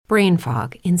brain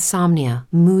fog, insomnia,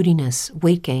 moodiness,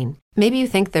 weight gain. Maybe you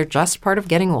think they're just part of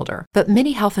getting older, but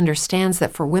MIDI Health understands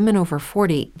that for women over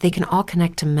 40, they can all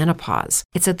connect to menopause.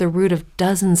 It's at the root of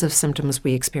dozens of symptoms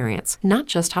we experience, not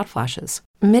just hot flashes.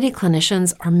 MIDI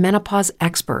clinicians are menopause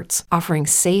experts, offering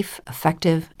safe,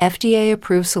 effective,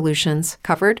 FDA-approved solutions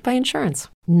covered by insurance.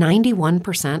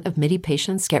 91% of MIDI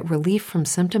patients get relief from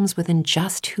symptoms within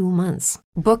just 2 months.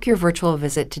 Book your virtual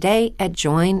visit today at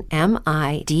joinmidi.com.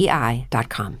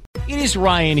 It is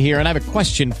Ryan here, and I have a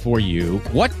question for you.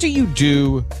 What do you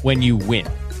do when you win?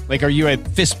 Like, are you a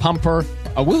fist pumper,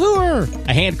 a woohooer,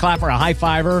 a hand clapper, a high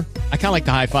fiver? I kind of like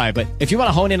the high five, but if you want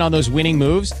to hone in on those winning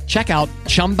moves, check out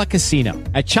Chumba Casino.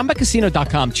 At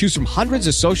ChumbaCasino.com, choose from hundreds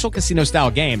of social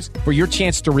casino-style games for your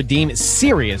chance to redeem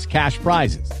serious cash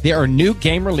prizes. There are new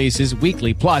game releases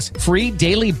weekly, plus free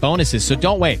daily bonuses, so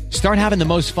don't wait. Start having the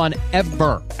most fun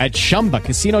ever at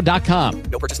ChumbaCasino.com.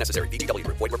 No purchase necessary. VGW.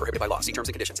 Void where prohibited by law. See terms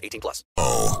and conditions. 18+.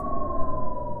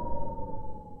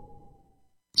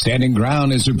 Standing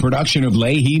Ground is a production of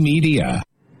Leahy Media.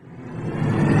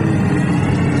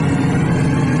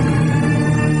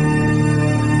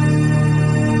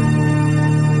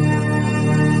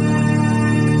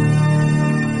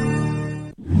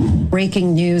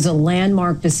 Breaking news, a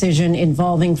landmark decision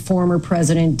involving former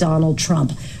President Donald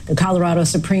Trump. The Colorado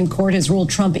Supreme Court has ruled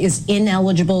Trump is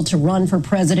ineligible to run for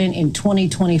president in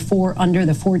 2024 under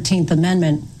the 14th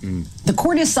Amendment. The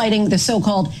court is citing the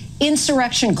so-called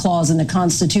insurrection clause in the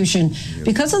Constitution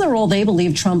because of the role they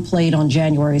believe Trump played on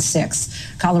January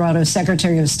 6th. Colorado's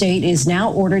Secretary of State is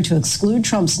now ordered to exclude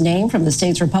Trump's name from the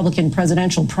state's Republican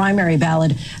presidential primary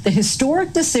ballot. The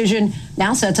historic decision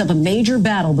now sets up a major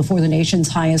battle before the nation's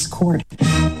highest court.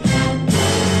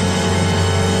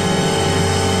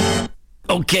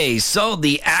 Okay, so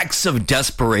the acts of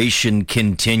desperation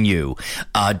continue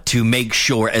to make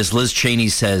sure, as Liz Cheney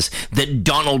says, that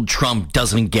Donald Trump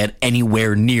doesn't get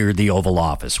anywhere near the Oval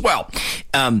Office. Well,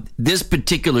 this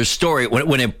particular story,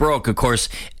 when it broke, of course,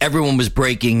 everyone was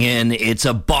breaking in. It's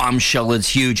a bombshell. It's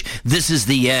huge. This is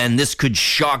the end. This could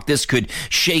shock. This could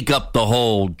shake up the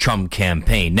whole Trump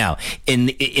campaign. Now,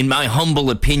 in my humble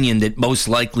opinion, that most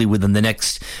likely within the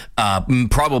next,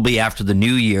 probably after the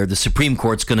new year, the Supreme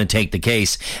Court's going to take the case.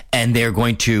 And they're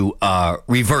going to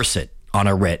reverse it on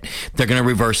a writ. They're going to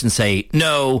reverse and say,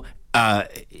 no,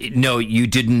 you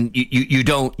didn't. You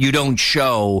don't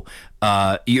show.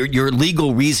 Your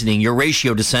legal reasoning, your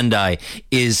ratio decidendi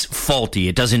is faulty.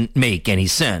 It doesn't make any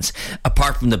sense.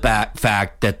 Apart from the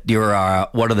fact that there are,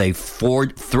 what are they,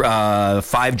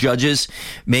 5 judges?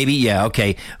 Maybe, yeah,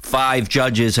 okay. 5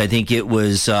 judges. I think it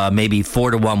was maybe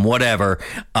 4-1, whatever.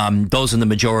 Those in the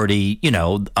majority,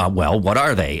 well, what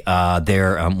are they?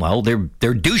 They're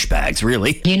douchebags,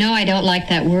 really. I don't like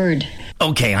that word.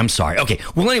 Okay, I'm sorry. Okay,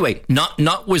 well, anyway,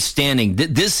 notwithstanding,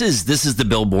 this is the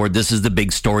billboard. This is the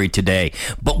big story today.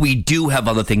 But we do have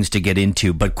other things to get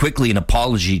into. But quickly, an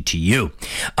apology to you.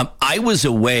 I was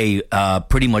away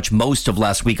pretty much most of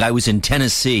last week. I was in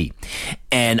Tennessee,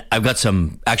 and I've got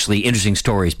some actually interesting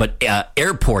stories, but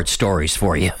airport stories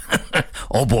for you.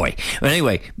 Oh boy. But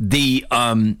anyway,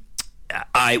 when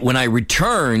I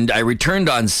returned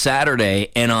on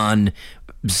Saturday, and on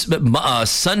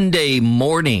Sunday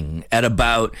morning at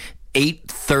about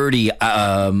 8:30,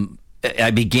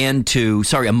 I began to,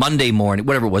 a Monday morning,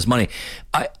 whatever it was, Monday,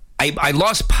 I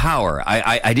lost power.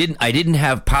 I didn't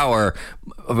have power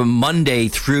Monday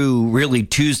through really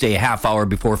Tuesday, a half hour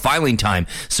before filing time,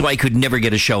 so I could never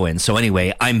get a show in. So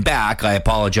anyway, I'm back. I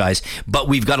apologize, but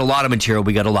we've got a lot of material.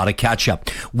 We got a lot of catch up.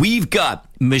 We've got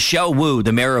Michelle Wu,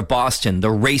 the mayor of Boston, the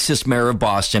racist mayor of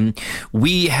Boston.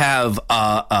 We have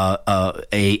a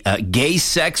gay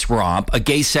sex romp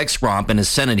in a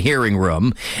Senate hearing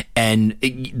room, and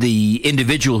the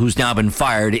individual who's now been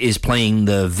fired is playing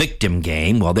the victim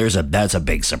game. Well, that's a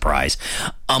big surprise,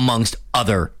 amongst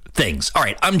other things. All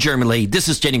right, I'm Jeremy Lee. This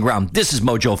is Standing Ground. This is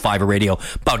Mojo 5 Radio,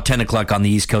 about 10 o'clock on the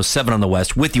East Coast, 7 on the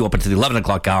West, with you up until the 11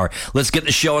 o'clock hour. Let's get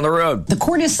the show on the road. The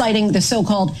court is citing the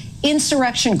so-called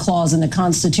insurrection clause in the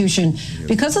Constitution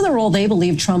because of the role they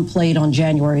believe Trump played on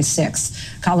January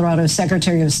 6th. Colorado's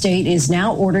Secretary of State is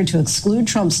now ordered to exclude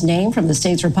Trump's name from the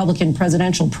state's Republican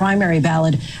presidential primary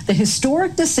ballot. The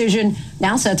historic decision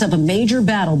now sets up a major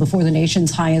battle before the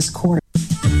nation's highest court.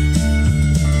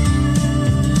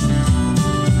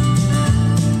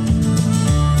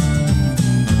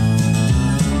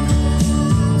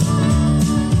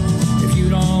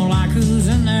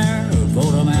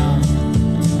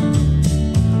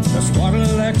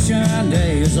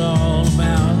 Day is all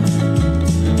about.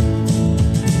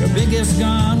 The biggest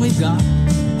gun we've got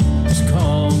is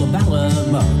called the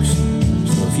ballot box.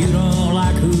 So if you don't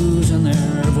like who's in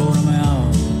there, vote them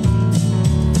out.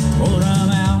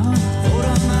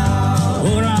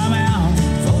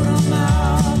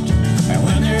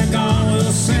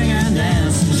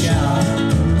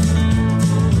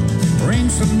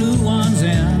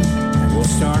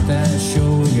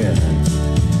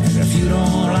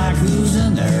 don't like who's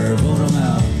in there, vote 'em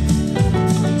out.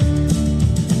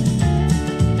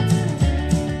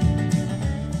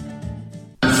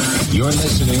 You're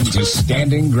listening to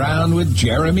Standing Ground with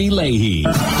Jeremy Leahy.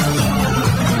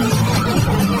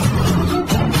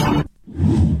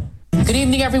 Good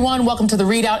evening, everyone. Welcome to The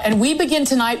Readout. And we begin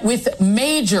tonight with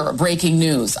major breaking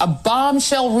news. A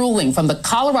bombshell ruling from the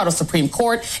Colorado Supreme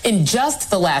Court in just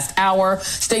the last hour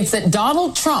states that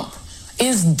Donald Trump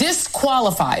is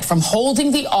disqualified from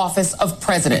holding the office of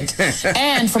president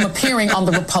and from appearing on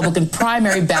the Republican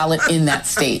primary ballot in that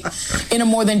state. In a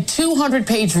more than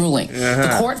 200-page ruling,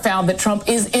 the court found that Trump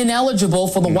is ineligible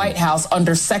for the White House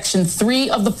under Section 3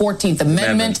 of the 14th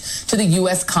Amendment to the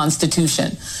U.S.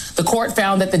 Constitution. The court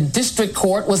found that the district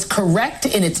court was correct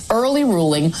in its early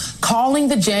ruling, calling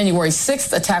the January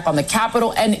 6th attack on the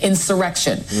Capitol an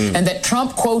insurrection, and that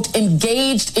Trump, quote,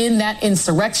 engaged in that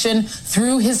insurrection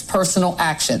through his personal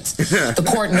actions. The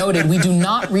court noted we do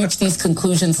not reach these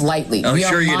conclusions lightly. We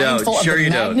are mindful of the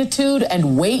magnitude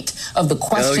and weight of the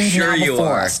questions now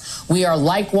before us. We are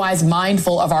likewise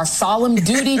mindful of our solemn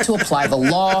duty to apply the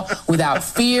law without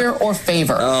fear or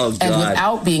favor, and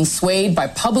without being swayed by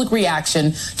public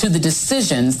reaction to the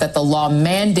decisions that the law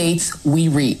mandates we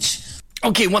reach.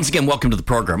 Okay, once again, welcome to the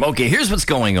program. Okay, here's what's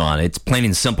going on. It's plain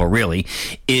and simple, really,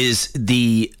 is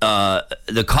the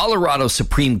Colorado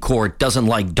Supreme Court doesn't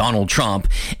like Donald Trump,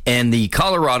 and the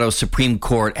Colorado Supreme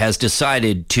Court has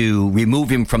decided to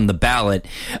remove him from the ballot,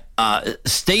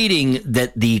 stating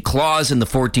that the clause in the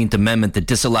 14th Amendment that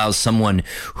disallows someone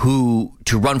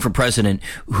to run for president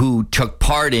who took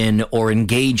part in or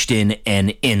engaged in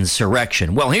an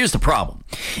insurrection. Well, here's the problem,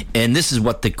 and this is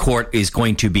what the court is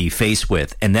going to be faced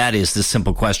with, and that is this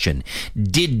simple question: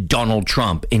 did Donald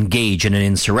Trump engage in an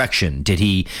insurrection? Did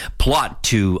he plot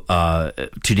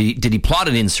did he plot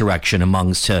an insurrection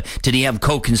amongst? Did he have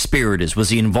co-conspirators? Was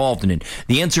he involved in it?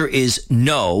 The answer is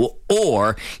no,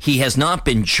 or he has not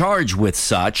been charged with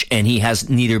such, and he has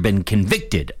neither been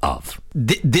convicted of.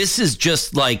 This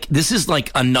is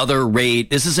like another raid.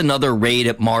 This is another raid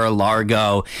at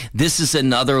Mar-a-Lago. This is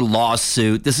another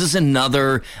lawsuit. This is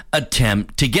another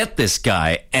attempt to get this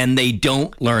guy, and they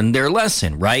don't learn their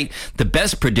lesson, right? The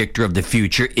best predictor of the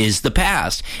future is the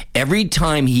past. Every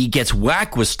time he gets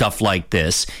whacked with stuff like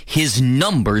this, his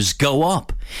numbers go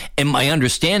up. And my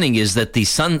understanding is that the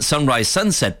Sunrise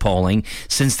Sunset polling,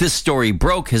 since this story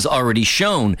broke, has already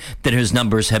shown that his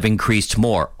numbers have increased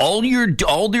more. All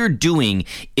they're doing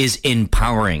is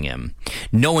empowering him,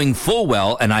 knowing full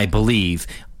well, and I believe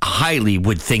highly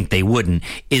would think they wouldn't,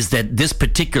 is that this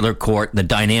particular court, the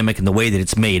dynamic and the way that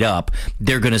it's made up,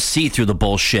 they're going to see through the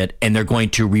bullshit and they're going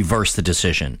to reverse the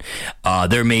decision.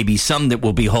 There may be some that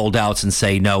will be holdouts and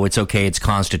say, no, it's okay, it's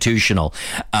constitutional.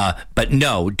 But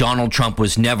no, Donald Trump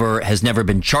has never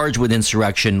been charged with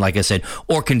insurrection, like I said,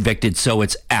 or convicted, so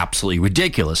it's absolutely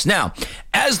ridiculous. Now,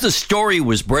 as the story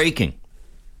was breaking,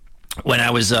 when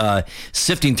I was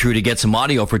sifting through to get some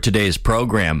audio for today's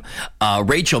program,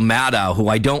 Rachel Maddow, who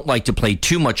I don't like to play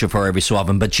too much of her every so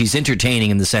often, but she's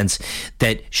entertaining in the sense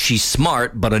that she's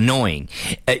smart but annoying.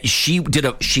 She did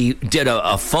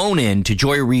a phone in to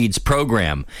Joy Reid's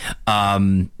program.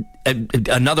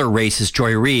 Another racist,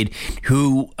 Joy Reid,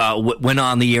 who went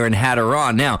on the air and had her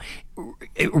on. Now,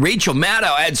 Rachel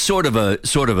Maddow had sort of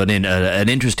an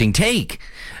interesting take,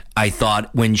 I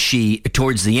thought, when she,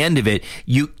 towards the end of it,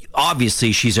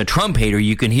 obviously she's a Trump hater.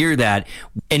 You can hear that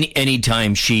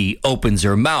anytime she opens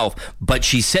her mouth. But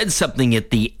she said something at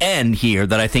the end here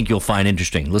that I think you'll find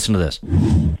interesting. Listen to this.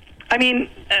 I mean,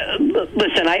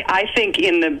 listen, I think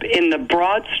in the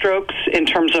broad strokes, in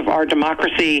terms of our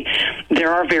democracy,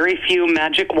 there are very few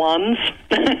magic wands.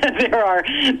 there are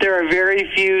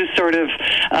very few sort of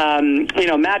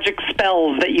magic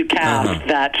spells that you cast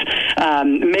that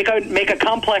make a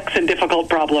complex and difficult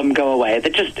problem go away.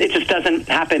 It just doesn't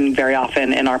happen very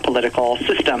often in our political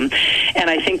system, and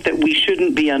I think that we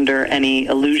shouldn't be under any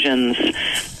illusions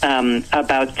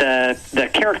about the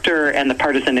character and the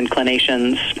partisan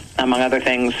inclinations, among other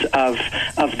things, of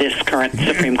this current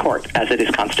Supreme Court as it is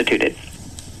constituted.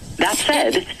 That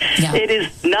said,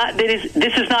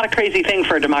 this is not a crazy thing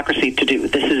for a democracy to do.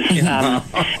 This is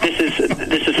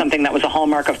something that was a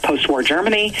hallmark of post-war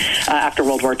Germany after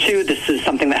World War II. This is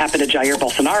something that happened to Jair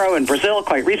Bolsonaro in Brazil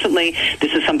quite recently.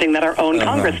 This is something that our own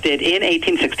Congress did in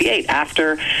 1868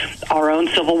 after our own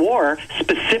Civil War,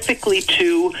 specifically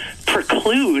to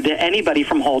preclude anybody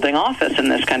from holding office in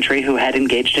this country who had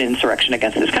engaged in insurrection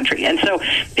against this country. And so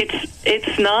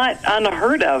it's not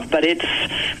unheard of, but it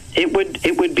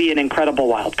would be an incredible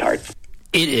wild card.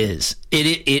 It is.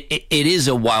 It is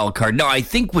a wild card. Now, I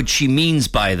think what she means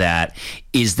by that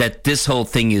is that this whole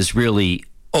thing is really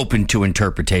open to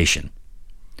interpretation.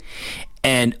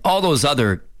 And all those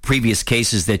other previous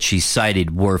cases that she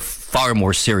cited were far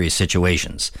more serious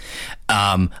situations.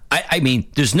 I mean,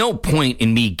 there's no point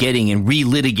in me getting and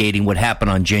relitigating what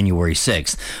happened on January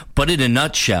 6th. But in a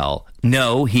nutshell,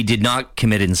 no, he did not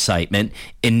commit incitement,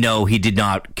 and no, he did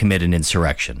not commit an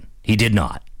insurrection. He did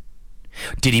not.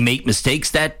 Did he make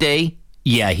mistakes that day?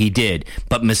 Yeah, he did.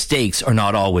 But mistakes are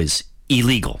not always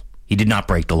illegal. He did not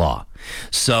break the law.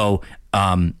 So,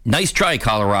 nice try,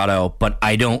 Colorado, but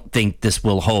I don't think this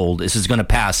will hold. This is going to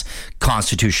pass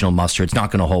constitutional muster. It's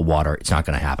not going to hold water. It's not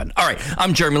going to happen. All right,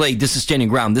 I'm Jeremy Lake. This is Standing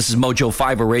Ground. This is Mojo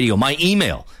 5 Radio. My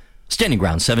email,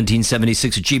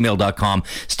 standingground1776@gmail.com,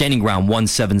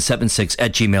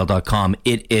 standingground1776@gmail.com.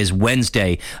 It is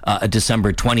Wednesday,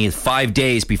 December 20th, 5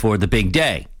 days before the big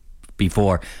day,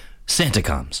 before Santa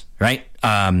comes, right?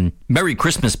 Merry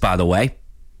Christmas, by the way.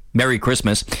 Merry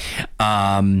Christmas.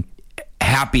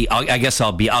 Happy, I guess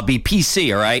I'll be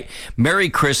PC, all right? Merry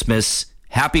Christmas,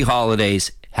 happy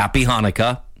holidays, happy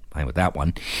Hanukkah. Fine with that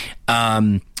one.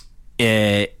 What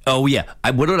did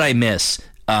I miss?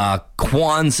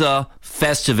 Kwanzaa,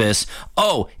 Festivus.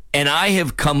 Oh, and I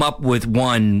have come up with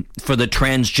one for the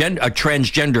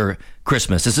transgender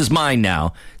Christmas. This is mine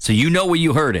now, so you know where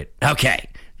you heard it. Okay.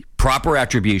 Proper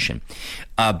attribution.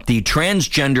 The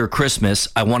transgender Christmas,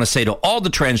 I want to say to all the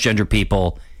transgender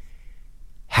people,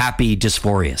 happy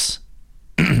Dysphorious.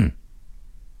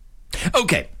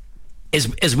 Okay.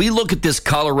 As we look at this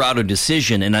Colorado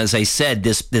decision, and as I said,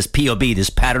 this POB, this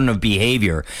pattern of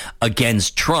behavior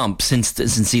against Trump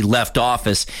since he left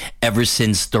office, ever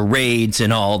since the raids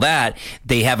and all that,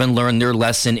 they haven't learned their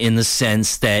lesson in the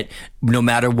sense that no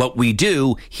matter what we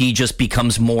do, he just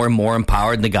becomes more and more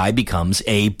empowered, and the guy becomes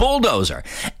a bulldozer.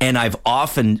 And I've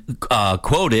often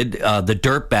quoted the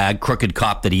dirtbag, crooked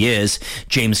cop that he is,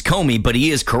 James Comey, but he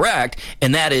is correct,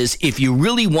 and that is, if you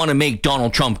really want to make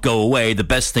Donald Trump go away, the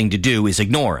best thing to do is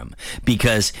ignore him,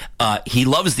 because he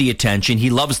loves the attention, he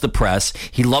loves the press,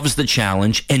 he loves the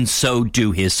challenge, and so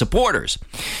do his supporters.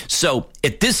 So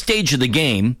at this stage of the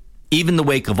game, even in the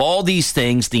wake of all these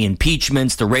things, the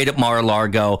impeachments, the raid at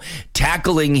Mar-a-Lago,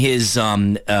 tackling his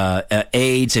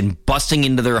aides and busting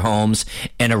into their homes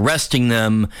and arresting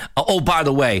them. Oh, by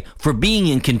the way, for being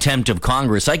in contempt of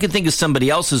Congress, I can think of somebody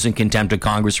else who's in contempt of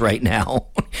Congress right now,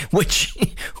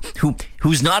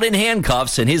 who's not in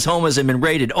handcuffs and his home hasn't been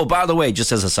raided. Oh, by the way,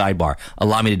 just as a sidebar,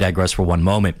 allow me to digress for one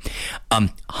moment.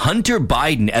 Hunter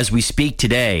Biden, as we speak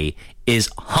today,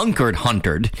 is hunkered.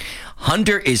 Hunter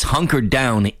is hunkered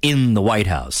down in the White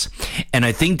House. And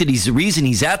I think that the reason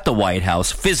he's at the White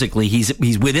House physically, he's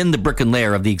within the brick and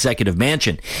layer of the executive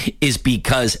mansion, is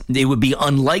because it would be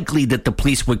unlikely that the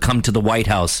police would come to the White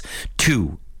House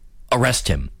to arrest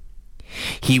him.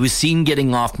 He was seen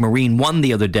getting off Marine One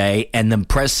the other day, and the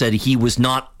press said he was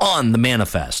not on the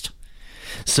manifest.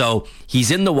 So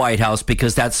he's in the White House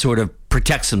because that sort of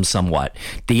protects him somewhat.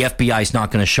 The FBI is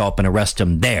not going to show up and arrest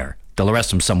him there. They'll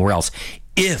arrest him somewhere else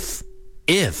if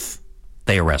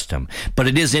they arrest him. But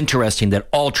it is interesting that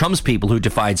all Trump's people who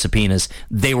defied subpoenas,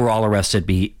 they were all arrested,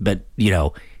 but,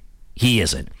 he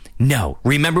isn't. No.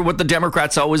 Remember what the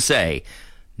Democrats always say.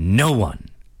 No one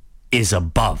is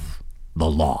above the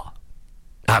law.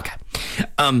 Okay.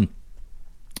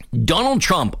 Donald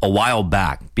Trump, a while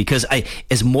back, because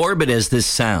as morbid as this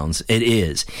sounds, it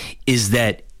is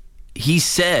that he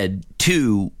said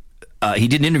to he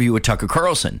did an interview with Tucker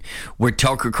Carlson where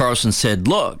Tucker Carlson said,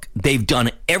 look, they've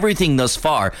done everything thus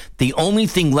far. The only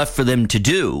thing left for them to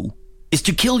do is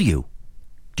to kill you.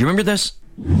 Do you remember this?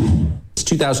 It's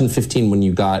 2015 when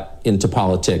you got into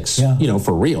politics,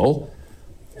 for real,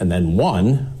 and then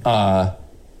won.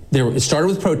 It started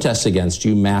with protests against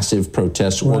you, massive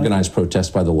protests, right. Organized protests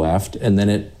by the left, and then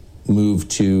it moved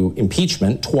to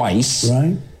impeachment twice.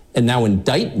 Right. And now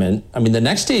indictment. I mean, the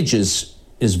next stage is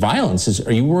violence.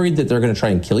 Are you worried that they're going to try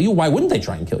and kill you? Why wouldn't they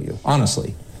try and kill you,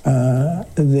 honestly?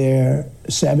 They're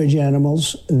savage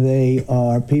animals. They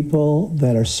are people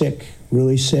that are sick,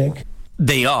 really sick.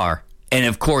 They are. And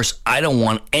of course, I don't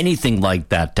want anything like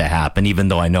that to happen, even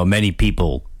though I know many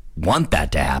people want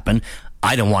that to happen.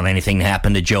 I don't want anything to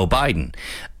happen to Joe Biden.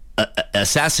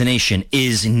 Assassination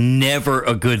is never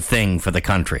a good thing for the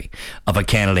country, of a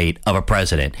candidate, of a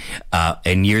president.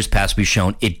 In years past, we've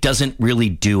shown it doesn't really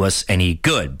do us any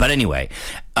good. But anyway,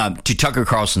 to Tucker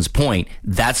Carlson's point,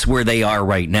 that's where they are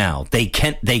right now. They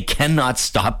cannot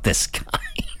stop this guy.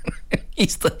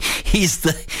 He's the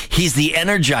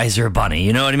Energizer Bunny.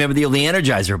 You know what I remember the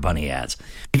Energizer Bunny ads.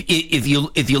 If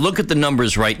you look at the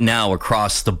numbers right now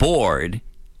across the board,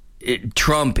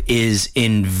 Trump is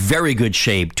in very good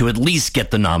shape to at least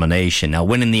get the nomination. Now,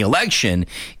 winning the election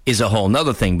is a whole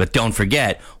nother thing, but don't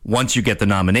forget, once you get the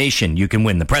nomination, you can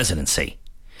win the presidency.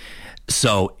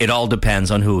 So it all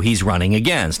depends on who he's running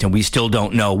against, and we still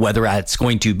don't know whether it's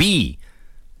going to be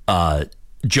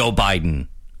Joe Biden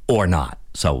or not.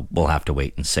 So we'll have to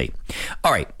wait and see.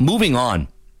 All right, moving on.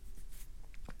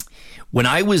 When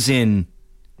I was in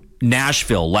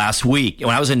Nashville last week,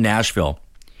 I was in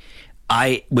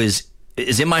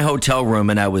my hotel room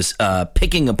and I was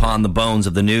picking upon the bones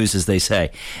of the news, as they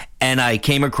say, and I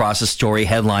came across a story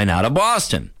headline out of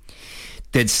Boston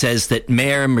that says that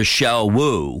Mayor Michelle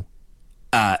Wu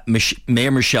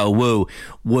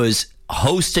was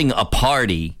hosting a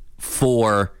party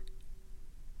for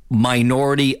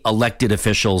minority elected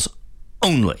officials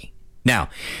only. Now,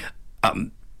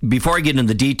 before I get into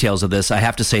the details of this, I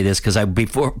have to say this because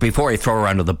before I throw her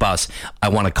under the bus, I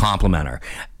want to compliment her.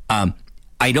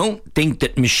 I don't think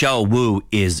that Michelle Wu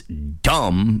is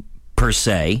dumb per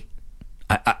se.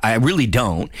 I really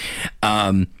don't.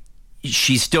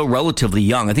 She's still relatively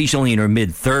young. I think she's only in her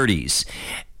mid-30s.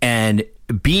 And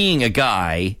being a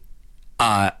guy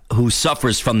who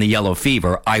suffers from the yellow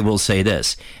fever, I will say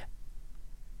this.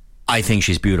 I think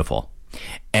she's beautiful.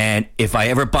 And if I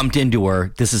ever bumped into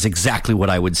her, this is exactly what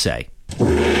I would say.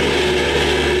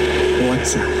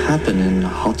 What's happening,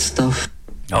 hot stuff?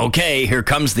 Okay, here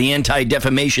comes the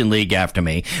Anti-Defamation League after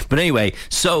me. But anyway,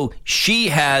 so she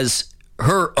has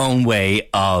her own way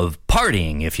of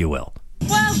partying, if you will.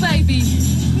 Well, baby,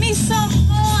 me so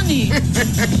horny.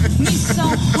 Me so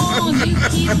horny. You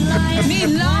keep lying. Me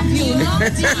love you long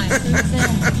time.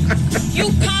 You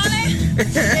party?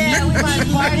 Yeah, we might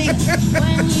party.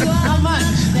 How much?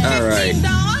 All right.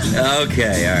 $15?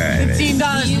 Okay, all right.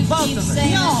 $15 for both of us.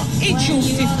 No, each you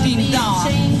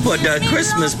 $15. For the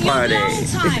Christmas party.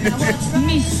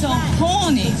 Me so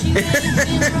horny.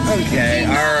 Okay,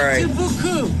 all right.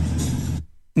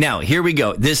 Now, here we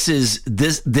go. This is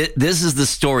the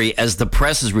story as the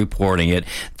press is reporting it.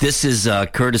 This is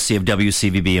courtesy of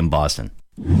WCVB in Boston.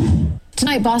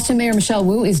 Tonight, Boston Mayor Michelle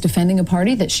Wu is defending a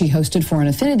party that she hosted for an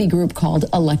affinity group called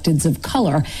Electeds of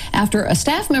Color after a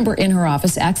staff member in her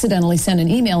office accidentally sent an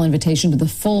email invitation to the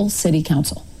full city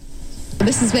council.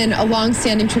 This has been a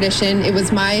long-standing tradition. It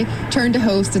was my turn to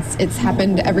host. It's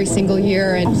happened every single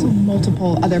year, and also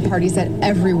multiple other parties that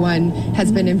everyone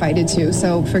has been invited to.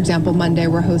 So, for example, Monday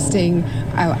we're hosting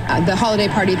the holiday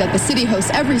party that the city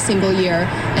hosts every single year,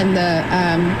 and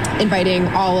inviting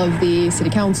all of the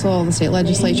city council, the state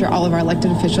legislature, all of our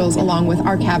elected officials, along with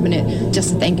our cabinet, just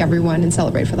to thank everyone and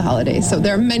celebrate for the holidays. So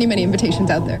there are many, many invitations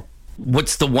out there.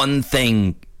 What's the one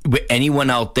thing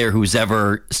anyone out there who's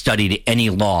ever studied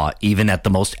any law, even at the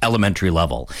most elementary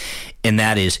level, and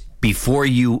that is, before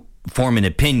you form an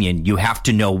opinion, you have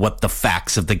to know what the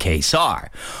facts of the case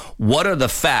are. What are the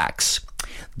facts?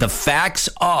 The facts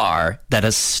are that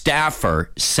a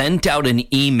staffer sent out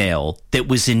an email that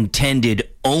was intended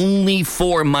only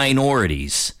for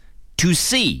minorities to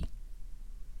see.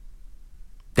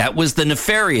 That was the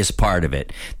nefarious part of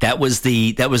it. That was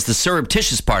the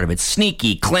surreptitious part of it,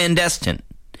 sneaky, clandestine.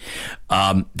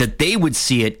 That they would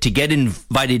see it to get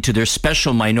invited to their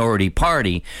special minority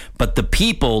party, but the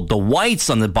people, the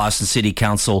whites on the Boston City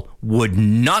Council, would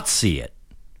not see it.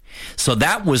 So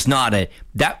that was not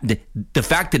the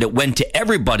fact that it went to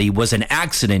everybody was an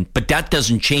accident, but that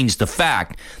doesn't change the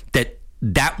fact that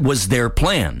that was their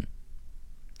plan.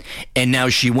 And now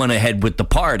she went ahead with the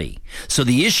party. So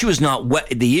the issue is not what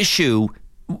the issue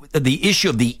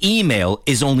of the email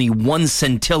is only one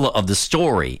scintilla of the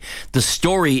story. The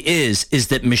story is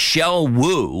that Michelle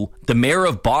Wu, the mayor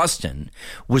of Boston,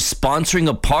 was sponsoring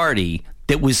a party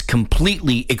that was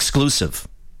completely exclusive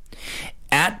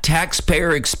at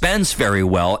taxpayer expense, very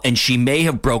well, and she may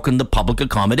have broken the public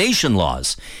accommodation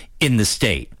laws in the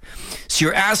state. So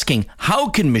you're asking, how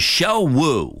can Michelle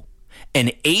Wu,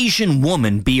 an Asian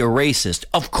woman, be a racist?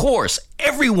 Of course,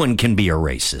 everyone can be a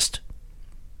racist.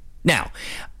 Now,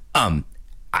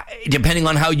 depending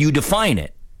on how you define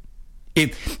it,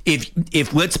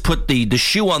 if let's put the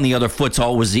shoe on the other foot's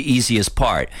always the easiest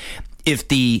part. If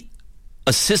the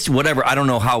assistant, whatever, I don't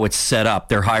know how it's set up,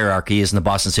 their hierarchy is in the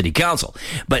Boston City Council,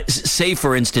 but say,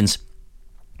 for instance,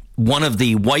 one of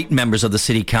the white members of the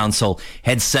city council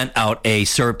had sent out a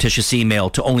surreptitious email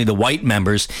to only the white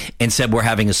members and said, we're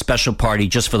having a special party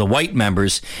just for the white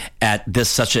members at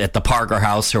the Parker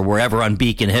House or wherever on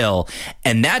Beacon Hill.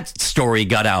 And that story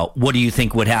got out. What do you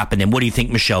think would happen? And what do you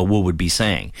think Michelle Wu would be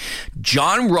saying?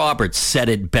 John Roberts said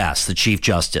it best, the Chief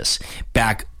Justice,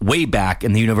 way back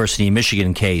in the University of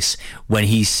Michigan case, when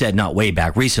he said, not way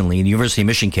back, recently in the University of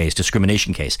Michigan case,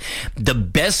 discrimination case, the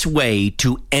best way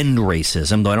to end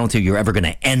racism, though I don't think you're ever going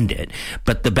to end it,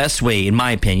 but the best way, in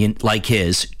my opinion, like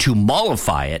his, to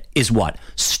mollify it is what?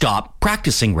 Stop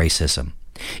practicing racism.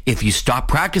 If you stop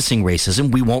practicing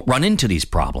racism, we won't run into these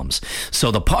problems.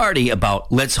 So the party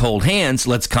about let's hold hands,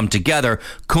 let's come together,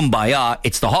 kumbaya,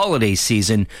 it's the holiday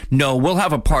season. No, we'll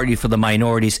have a party for the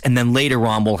minorities, and then later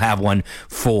on we'll have one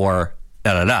for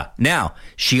da-da-da. Now,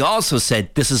 she also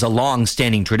said this is a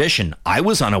long-standing tradition. I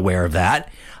was unaware of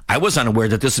that. I was unaware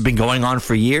that this has been going on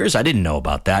for years. I didn't know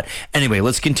about that. Anyway,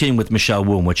 let's continue with Michelle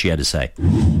Wu and what she had to say.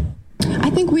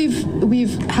 I think we've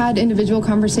had individual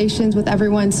conversations with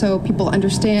everyone, so people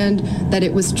understand that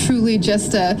it was truly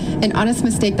just an honest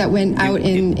mistake that went out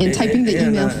in typing the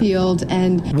email field.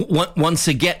 And once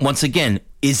again,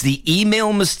 is the email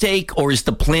a mistake, or is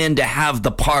the plan to have the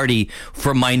party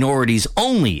for minorities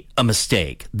only a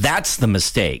mistake? That's the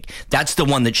mistake. That's the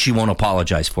one that she won't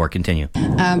apologize for. Continue.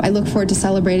 I look forward to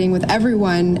celebrating with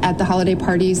everyone at the holiday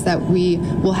parties that we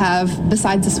will have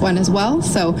besides this one as well.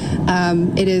 So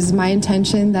it is my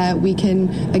intention that we can,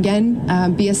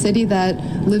 again, be a city that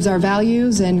lives our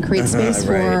values and create space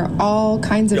for all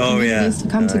kinds of communities to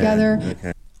come together.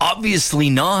 Okay. Obviously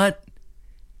not.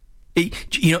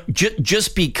 You know,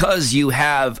 just because you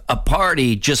have a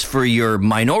party just for your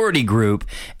minority group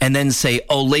and then say,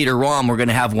 oh, later on we're going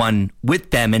to have one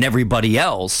with them and everybody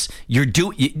else,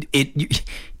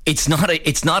 it's not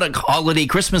a holiday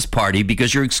Christmas party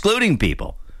because you're excluding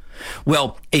people.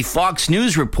 Well, a Fox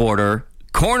News reporter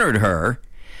cornered her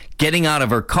getting out of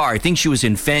her car. I think she was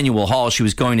in Faneuil Hall. She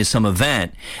was going to some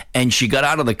event, and she got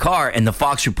out of the car, and the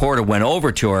Fox reporter went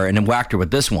over to her and then whacked her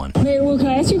with this one. Mayor Wu, can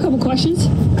I ask you a couple questions?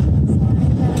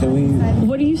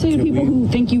 What do you say to people who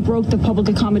think you broke the public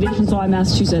accommodations law in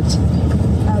Massachusetts?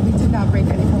 We did not break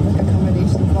any public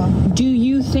accommodations law. Do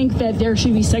you think that there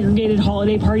should be segregated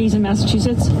holiday parties in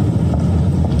Massachusetts?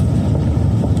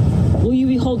 Will you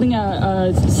be holding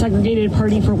a segregated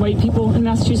party for white people in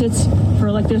Massachusetts for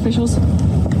elected officials?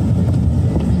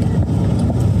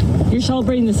 You're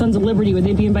celebrating the Sons of Liberty. Would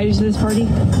they be invited to this party?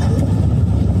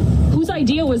 Whose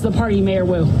idea was the party, Mayor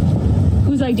Wu?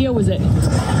 Whose idea was it?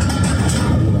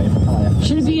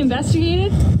 Should it be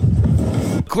investigated?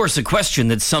 Of course, a question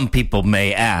that some people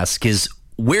may ask is,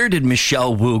 where did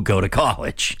Michelle Wu go to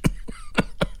college?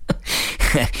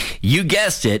 You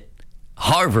guessed it,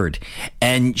 Harvard.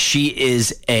 And she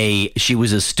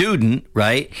was a student,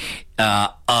 right,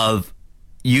 of,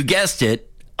 you guessed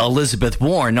it, Elizabeth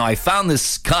Warren. Now, I found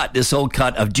this old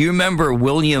cut of, do you remember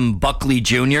William Buckley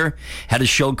Jr. had a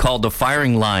show called The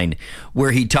Firing Line, where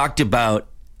he talked about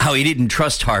how he didn't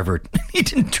trust Harvard. He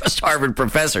didn't trust Harvard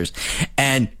professors.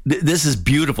 And this is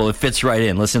beautiful. It fits right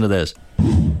in. Listen to this.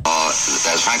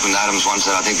 As Franklin Adams once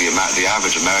said, I think the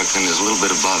average American is a little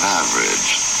bit above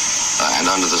average. And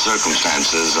under the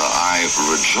circumstances, I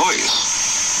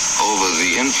rejoice over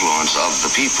the influence of the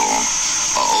people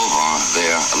over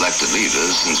their elected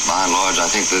leaders, since by and large I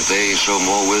think that they show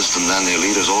more wisdom than their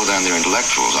leaders or than their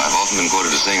intellectuals. I've often been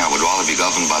quoted as saying I would rather be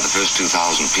governed by the first 2,000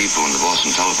 people in the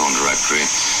Boston Telephone Directory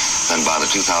than by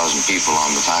the 2,000 people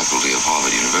on the faculty of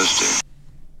Harvard University.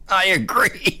 I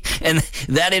agree. And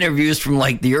that interview is from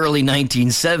like the early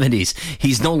 1970s.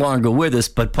 He's no longer with us,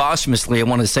 but posthumously I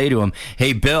want to say to him,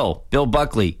 hey, Bill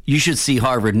Buckley, you should see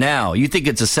Harvard now. You think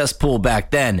it's a cesspool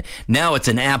back then. Now it's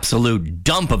an absolute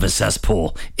dump of a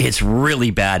cesspool. It's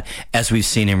really bad, as we've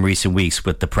seen in recent weeks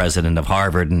with the president of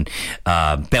Harvard and,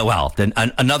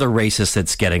 another racist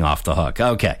that's getting off the hook.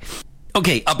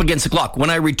 Okay, up against the clock. When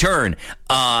I return,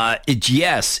 a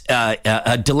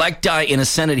delecti in a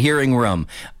Senate hearing room,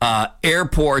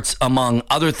 airports, among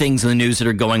other things in the news that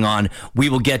are going on, we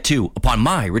will get to upon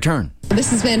my return. This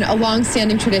has been a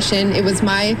long-standing tradition. It was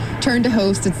my turn to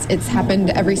host. It's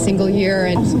happened every single year,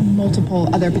 and also multiple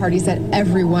other parties that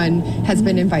everyone has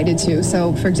been invited to.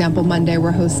 So, for example, Monday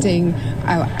we're hosting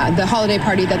the holiday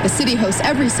party that the city hosts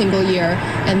every single year,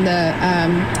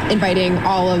 and inviting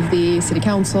all of the city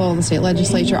council, the state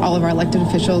legislature, all of our elected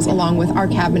officials, along with our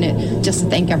cabinet, just to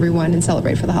thank everyone and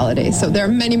celebrate for the holidays. So there are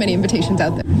many, many invitations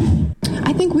out there. I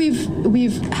I think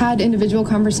we've had individual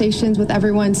conversations with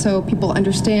everyone, so people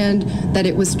understand that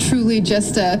it was truly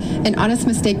just an honest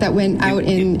mistake that went out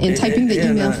in typing the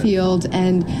email field.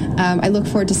 And I look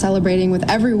forward to celebrating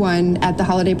with everyone at the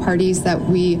holiday parties that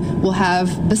we will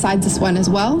have besides this one as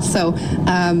well. So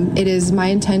it is my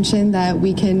intention that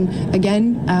we can,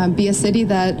 again, be a city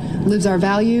that lives our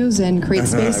values and create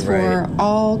space for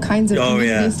all kinds of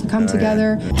communities to come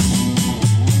together.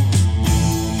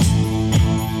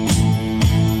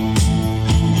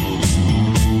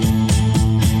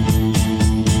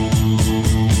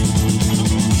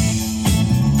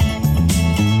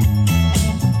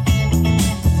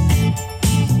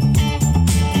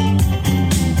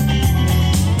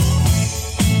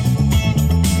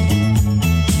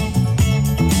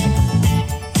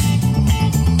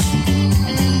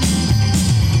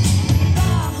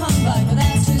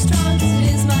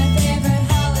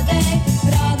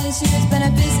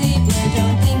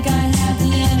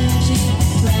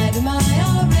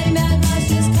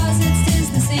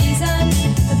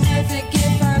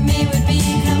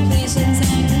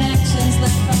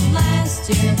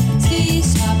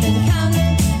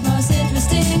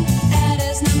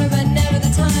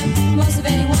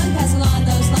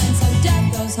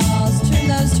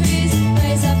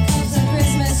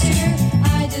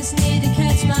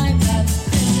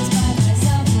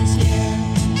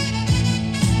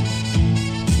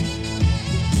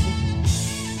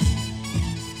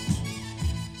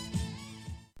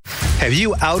 Have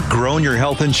you outgrown your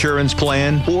health insurance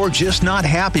plan or just not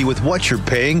happy with what you're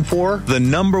paying for? The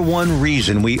number one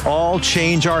reason we all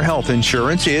change our health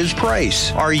insurance is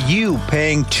price. Are you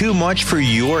paying too much for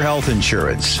your health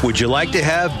insurance? Would you like to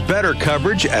have better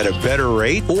coverage at a better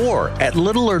rate or at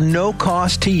little or no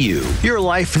cost to you? Your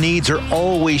life needs are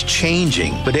always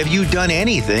changing, but have you done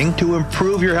anything to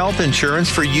improve your health insurance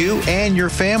for you and your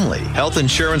family? Health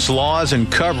insurance laws and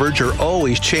coverage are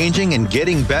always changing and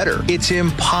getting better. It's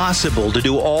impossible to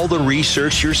do all the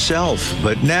research yourself,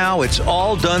 but now it's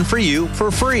all done for you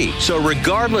for free. So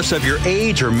regardless of your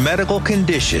age or medical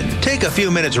condition, take a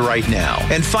few minutes right now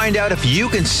and find out if you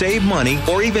can save money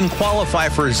or even qualify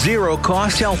for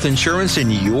zero-cost health insurance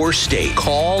in your state.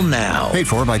 Call now. Paid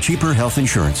for by Cheaper Health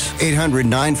Insurance.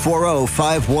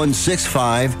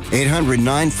 800-940-5165.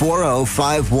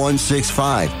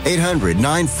 800-940-5165.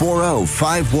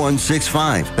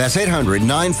 800-940-5165. That's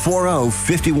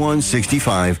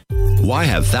 800-940-5165. Why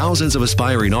have thousands of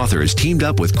aspiring authors teamed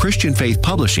up with Christian Faith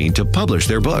Publishing to publish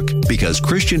their book? Because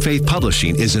Christian Faith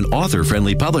Publishing is an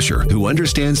author-friendly publisher who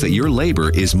understands that your labor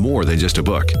is more than just a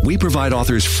book. We provide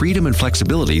authors freedom and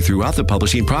flexibility throughout the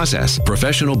publishing process,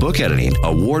 professional book editing,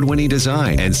 award-winning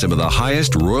design, and some of the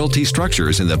highest royalty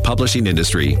structures in the publishing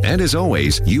industry. And as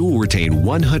always, you will retain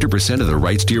 100% of the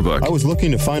rights to your book. I was looking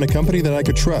to find a company that I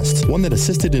could trust, one that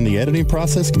assisted in the editing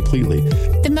process completely.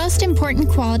 The most important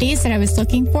qualities that I was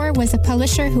looking for was a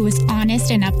publisher who was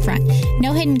honest and upfront,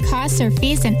 no hidden costs or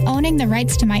fees, and owning the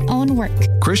rights to my own work.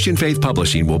 Christian Faith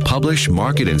Publishing will publish,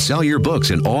 market, and sell your books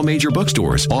in all major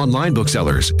bookstores, online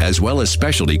booksellers, as well as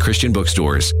specialty Christian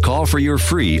bookstores. Call for your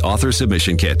free author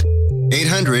submission kit.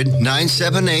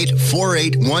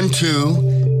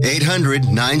 800-978-4812.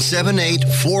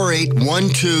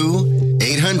 800-978-4812.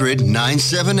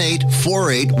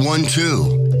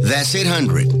 800-978-4812. That's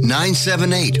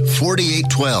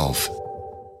 800-978-4812.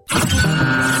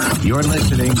 You're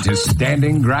listening to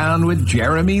Standing Ground with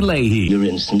Jeremy Leahy. You're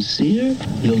insincere,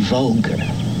 you're vulgar,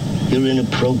 you're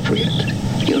inappropriate,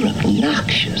 you're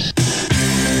obnoxious.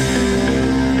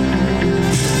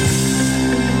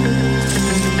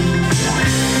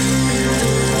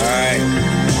 All right.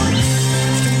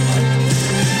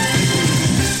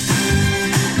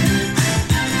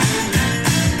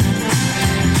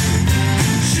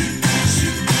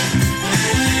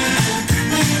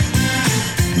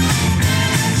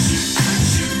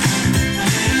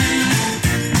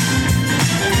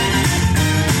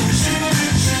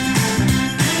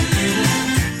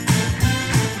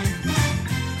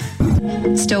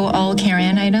 Stow all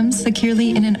carry-on items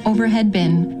securely in an overhead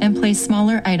bin and place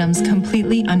smaller items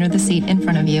completely under the seat in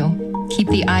front of you. Keep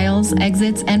the aisles,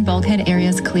 exits, and bulkhead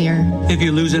areas clear. If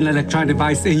you lose an electronic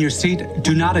device in your seat,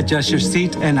 do not adjust your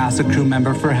seat and ask a crew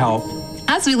member for help.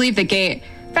 As we leave the gate,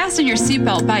 fasten your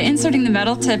seatbelt by inserting the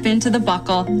metal tip into the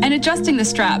buckle and adjusting the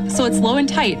strap so it's low and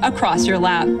tight across your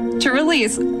lap. To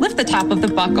release, lift the top of the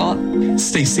buckle.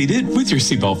 Stay seated with your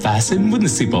seatbelt fastened when the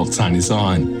seatbelt sign is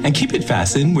on, and keep it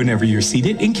fastened whenever you're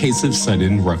seated in case of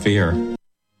sudden rough air.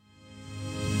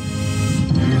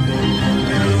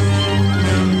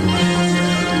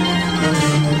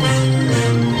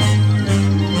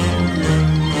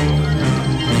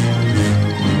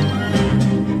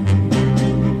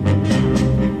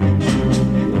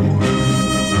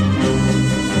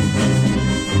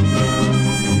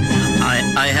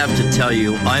 tell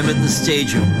you, I'm in the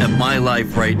stage of my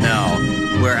life right now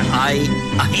where I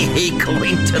hate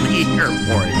going to the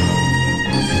airport.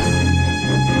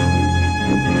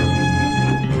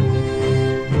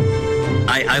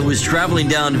 I was traveling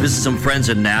down to visit some friends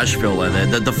in Nashville,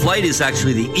 and the flight is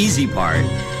actually the easy part.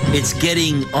 It's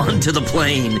getting onto the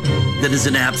plane that is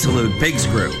an absolute pig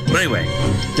screw. But anyway,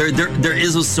 there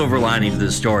is a silver lining to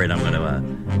this story, and I'm going to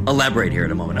elaborate here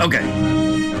in a moment. Okay.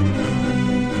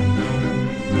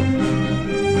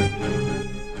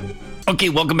 Okay,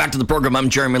 welcome back to the program. I'm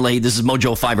Jeremy Leahy. This is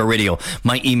Mojo 50 Radio.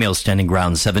 My email,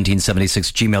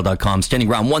 standingground1776@gmail.com,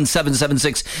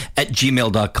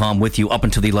 standingground1776@gmail.com, with you up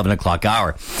until the 11 o'clock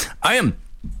hour. I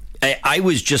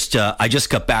just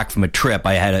got back from a trip.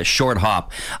 I had a short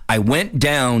hop. I went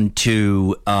down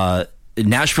to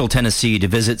Nashville, Tennessee to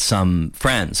visit some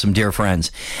friends, some dear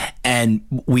friends. And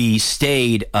we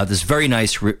stayed at this very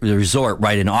nice resort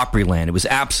right in Opryland. It was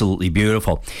absolutely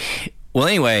beautiful. Well,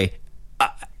 anyway,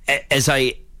 as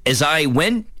I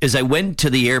went to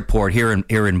the airport here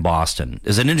in Boston,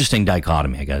 there's an interesting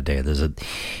dichotomy. I got to tell you,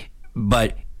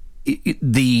 but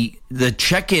the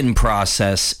check-in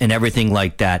process and everything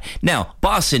like that. Now,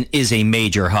 Boston is a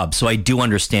major hub, so I do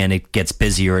understand it gets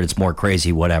busier, it's more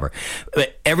crazy, whatever.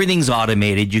 But everything's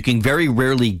automated. You can very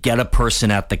rarely get a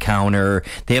person at the counter.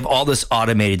 They have all this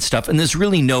automated stuff, and there's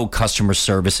really no customer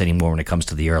service anymore when it comes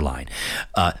to the airline.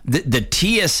 The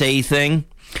TSA thing.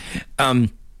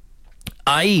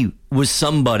 I was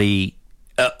somebody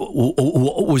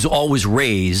who was always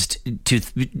raised to,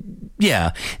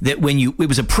 that when it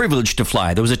was a privilege to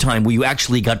fly. There was a time where you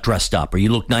actually got dressed up or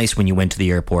you looked nice when you went to the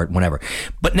airport, whatever.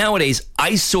 But nowadays,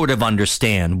 I sort of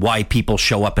understand why people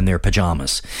show up in their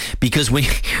pajamas. Because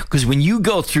when you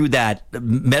go through that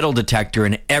metal detector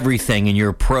and everything and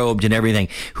you're probed and everything,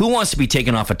 who wants to be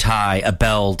taking off a tie, a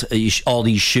belt, all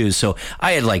these shoes? So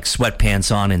I had like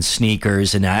sweatpants on and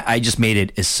sneakers, and I just made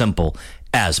it as simple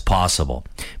as possible.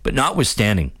 But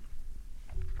notwithstanding,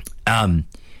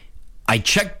 I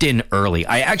checked in early.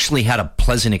 I actually had a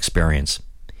pleasant experience.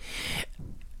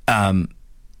 Well,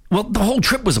 the whole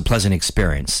trip was a pleasant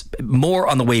experience, more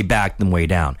on the way back than way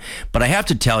down. But I have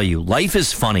to tell you, life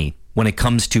is funny when it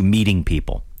comes to meeting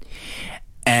people.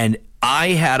 And I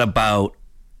had about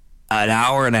an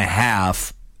hour and a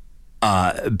half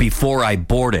before I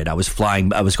boarded. I was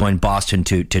going Boston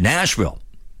to Nashville.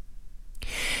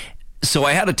 So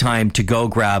I had a time to go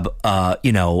grab, a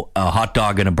hot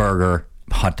dog and a burger.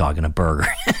 Hot dog and a burger.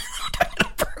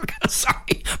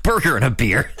 Sorry. Burger and a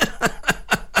beer.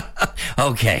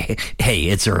 Okay. Hey,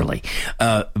 it's early.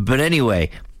 But anyway,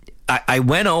 I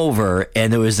went over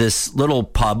and there was this little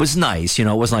pub. It was nice. It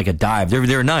wasn't like a dive.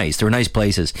 They're nice. They were nice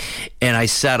places. And I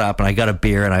sat up and I got a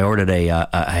beer and I ordered a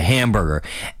hamburger.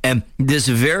 And this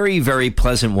very, very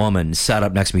pleasant woman sat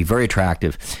up next to me, very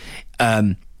attractive.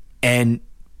 And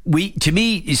to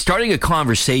me, starting a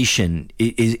conversation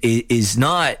is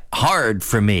not hard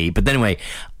for me. But anyway,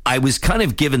 I was kind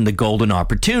of given the golden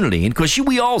opportunity. And of course,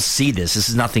 we all see this. This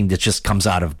is nothing that just comes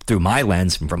through my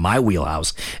lens and from my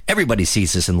wheelhouse. Everybody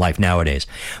sees this in life nowadays.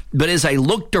 But as I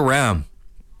looked around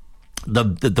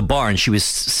the bar and she was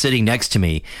sitting next to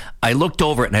me, I looked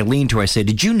over and I leaned to her. I said,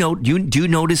 do you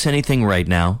notice anything right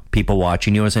now? People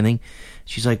watching, you notice anything?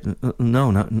 She's like,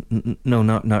 no,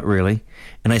 not really.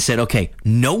 And I said, okay,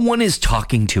 no one is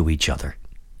talking to each other.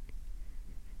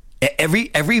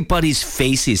 Everybody's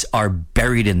faces are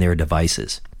buried in their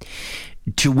devices.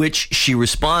 To which she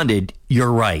responded,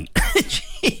 you're right.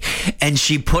 And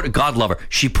she God love her,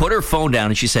 she put her phone down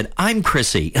and she said, I'm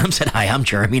Chrissy. And I said, hi, I'm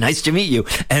Jeremy. Nice to meet you.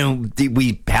 And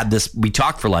we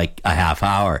talked for like a half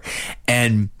hour.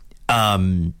 And,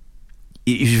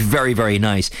 it was very, very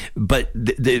nice, but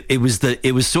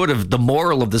it was sort of the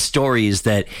moral of the story is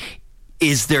there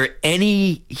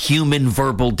any human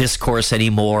verbal discourse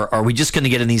anymore? Or are we just going to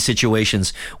get in these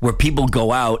situations where people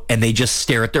go out and they just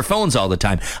stare at their phones all the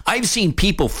time? I've seen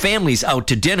families out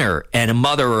to dinner and a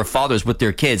mother or a father's with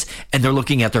their kids and they're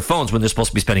looking at their phones when they're supposed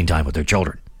to be spending time with their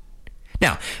children.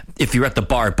 Now, if you're at the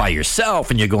bar by yourself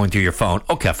and you're going through your phone,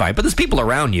 okay, fine. But there's people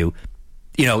around you.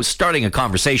 Starting a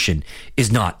conversation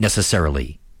is not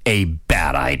necessarily a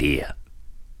bad idea.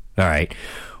 All right.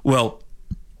 Well,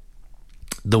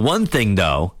 the one thing,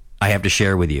 though, I have to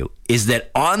share with you is that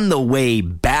on the way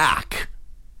back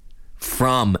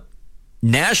from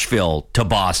Nashville to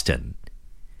Boston,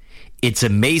 it's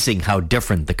amazing how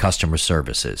different the customer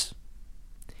service is.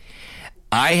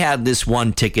 I had this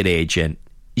one ticket agent.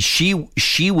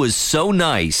 She was so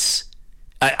nice.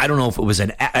 I don't know if it was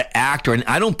an actor, and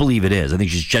I don't believe it is. I think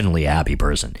she's generally a happy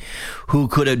person who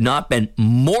could have not been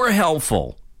more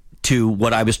helpful to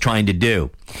what I was trying to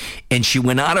do. And she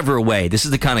went out of her way. This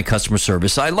is the kind of customer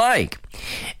service I like.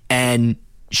 And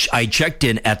I checked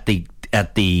in at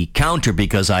the counter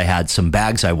because I had some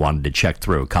bags I wanted to check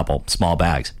through, a couple small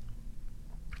bags.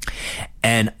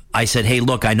 And I said, hey,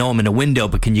 look, I know I'm in a window,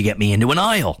 but can you get me into an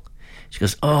aisle? She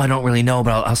goes, oh, I don't really know,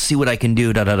 but I'll see what I can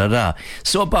do, da-da-da-da.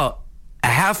 So about a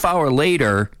half hour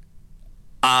later,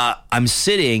 I'm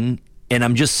sitting, and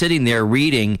I'm just sitting there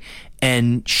reading,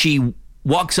 and she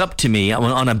walks up to me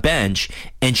on a bench,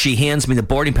 and she hands me the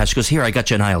boarding pass. She goes, here, I got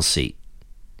you an aisle seat.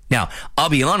 Now, I'll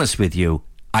be honest with you,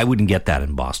 I wouldn't get that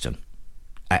in Boston.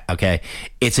 Okay?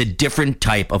 It's a different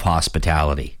type of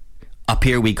hospitality. Up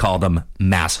here, we call them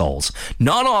massholes.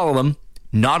 Not all of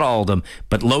them,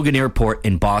 but Logan Airport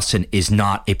in Boston is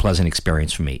not a pleasant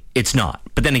experience for me. It's not.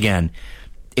 But then again,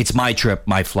 it's my trip,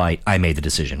 my flight. I made the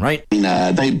decision, right?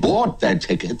 They bought their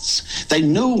tickets. They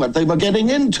knew what they were getting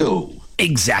into.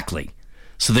 Exactly.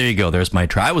 So there you go. There's my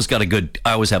I always have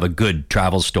a good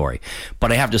travel story.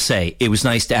 But I have to say, it was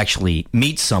nice to actually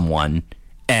meet someone,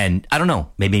 and I don't know,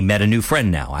 maybe met a new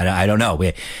friend now. I don't know.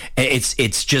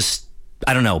 It's just,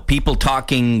 I don't know, people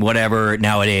talking, whatever,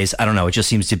 nowadays, I don't know, it just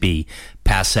seems to be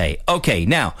passé. Okay,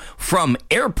 now, from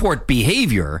airport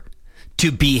behavior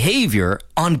to behavior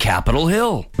on Capitol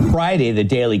Hill. Friday, the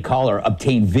Daily Caller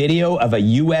obtained video of a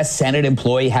U.S. Senate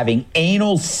employee having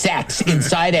anal sex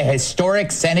inside a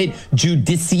historic Senate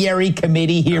Judiciary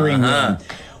Committee hearing room.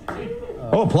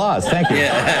 Oh, applause. Thank you.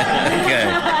 Yeah.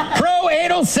 Okay.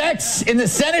 Pro-anal sex in the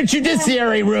Senate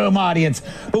Judiciary Room, audience.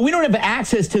 But we don't have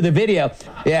access to the video.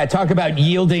 Yeah, talk about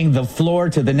yielding the floor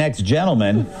to the next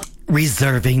gentleman.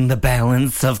 Reserving the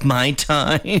balance of my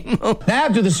time.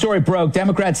 After the story broke,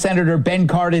 Democrat Senator Ben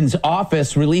Cardin's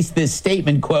office released this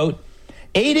statement, quote,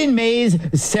 Aiden Mays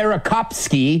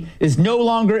Sarakopsky is no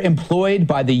longer employed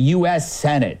by the U.S.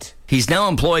 Senate. He's now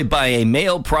employed by a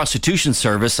male prostitution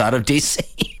service out of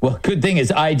D.C. Well, good thing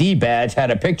his ID badge had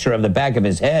a picture of the back of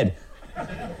his head.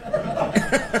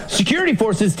 Security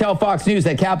forces tell Fox News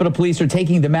that Capitol Police are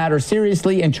taking the matter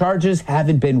seriously and charges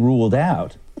haven't been ruled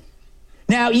out.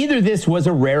 Now, either this was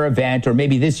a rare event or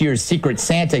maybe this year's Secret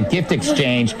Santa gift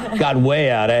exchange got way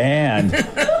out of hand.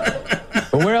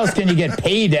 But where else can you get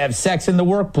paid to have sex in the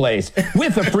workplace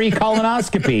with a free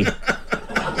colonoscopy?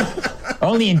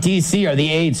 Only in D.C. are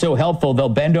the aides so helpful they'll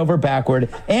bend over backward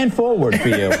and forward for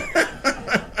you.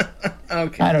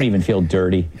 Okay. I don't even feel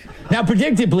dirty. Now,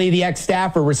 predictably, the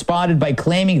ex-staffer responded by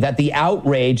claiming that the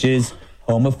outrage is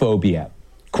homophobia.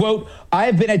 Quote,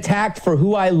 I've been attacked for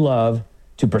who I love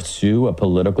to pursue a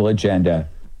political agenda.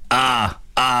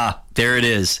 There it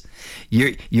is.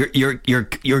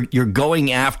 You're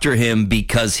going after him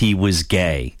because he was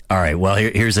gay. All right. Well,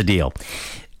 here's the deal.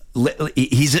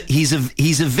 He's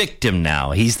a victim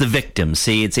now. He's the victim.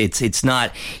 See, it's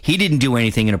not. He didn't do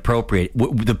anything inappropriate.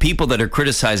 The people that are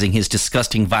criticizing his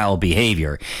disgusting, vile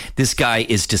behavior. This guy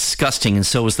is disgusting, and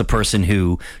so is the person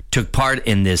who took part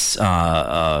in this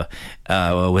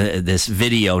this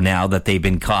video. Now that they've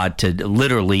been caught to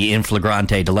literally in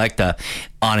flagrante delicta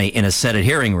in a Senate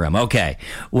hearing room. Okay,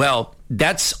 well.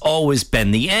 That's always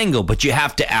been the angle, but you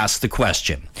have to ask the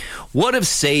question. What if,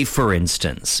 say, for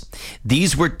instance,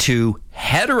 these were two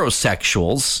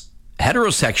heterosexual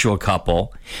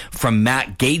couple from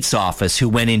Matt Gaetz' office who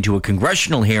went into a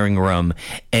congressional hearing room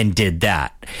and did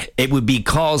that? It would be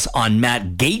calls on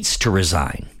Matt Gaetz to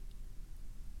resign.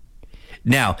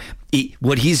 Now,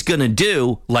 what he's going to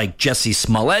do, like Jussie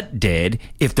Smollett did,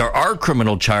 if there are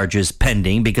criminal charges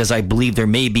pending, because I believe there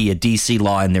may be a D.C.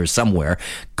 law in there somewhere.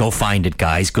 Go find it,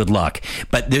 guys. Good luck.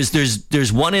 But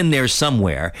there's one in there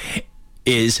somewhere.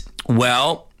 Is,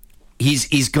 well,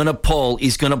 he's going to pull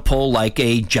like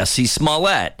a Jussie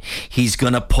Smollett. He's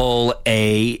going to pull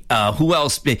a who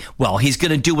else? Well, he's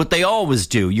going to do what they always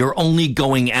do. You're only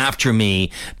going after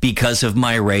me because of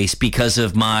my race, because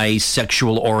of my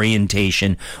sexual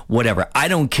orientation, whatever. I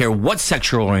don't care what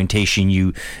sexual orientation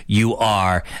you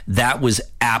are. That was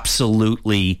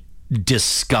absolutely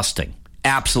disgusting.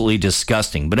 Absolutely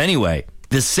disgusting. But anyway,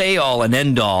 the say all and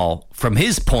end all from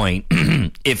his point,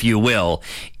 if you will,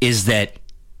 is that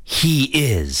he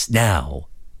is now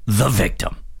the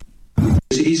victim.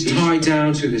 He's tied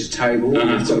down to this table.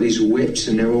 He's got these whips,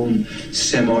 and they're all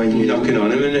knocking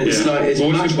on him, and it's like it's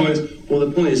much worse. Well,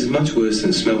 the point is, it's much worse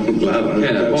than smoking blood.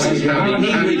 This is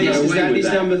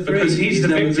number three. Because he's the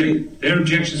victim. Their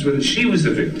objections were that she was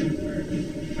the victim.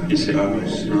 You see,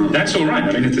 that's all right.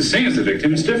 I mean, if the singer's the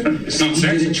victim, it's different. It's not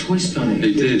sex. He did a twist on it.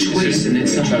 He did. Twist, and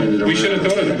it's we should have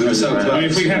thought of that. We were so close. I mean,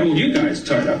 if we had all you guys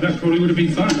tied up, that probably would have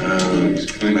been fine.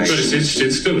 But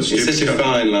it's still a stupid. It's such a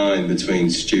fine line between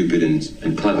stupid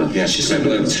and clever. Yeah, it's just a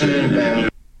little turnabout.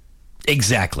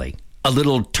 Exactly. A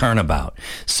little turnabout.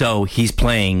 So he's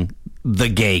playing the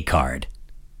gay card.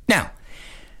 Now,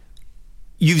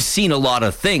 you've seen a lot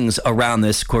of things around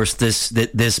this. Of course,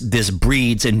 this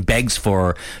breeds and begs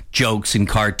for jokes and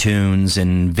cartoons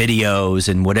and videos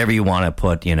and whatever you want to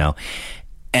put,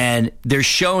 And they're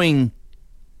showing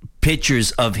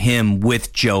pictures of him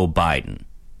with Joe Biden.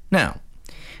 Now,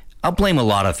 I'll blame a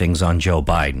lot of things on Joe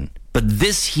Biden, but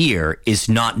this here is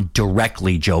not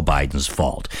directly Joe Biden's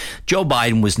fault. Joe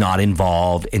Biden was not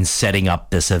involved in setting up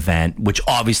this event, which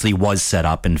obviously was set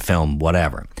up and filmed,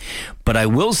 whatever. But I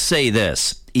will say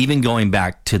this, even going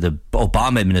back to the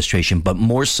Obama administration, but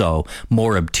more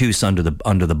obtuse under the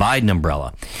Biden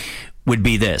umbrella, would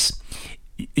be this.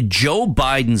 Joe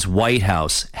Biden's White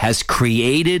House has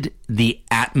created the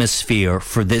atmosphere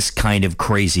for this kind of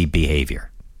crazy behavior.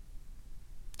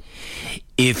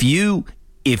 If you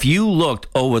looked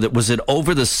over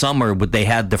over the summer when they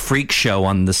had the freak show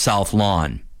on the South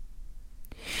Lawn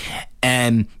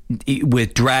and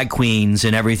with drag queens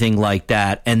and everything like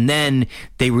that, and then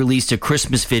they released a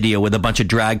Christmas video with a bunch of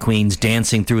drag queens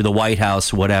dancing through the White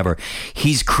House, whatever.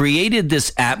 He's created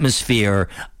this atmosphere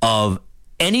of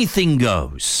anything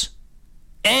goes.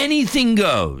 Anything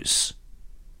goes.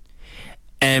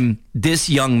 And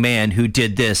this young man who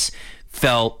did this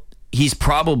felt he's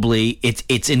probably,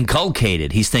 it's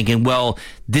inculcated. He's thinking, well,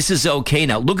 this is okay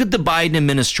now. Look at the Biden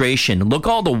administration. Look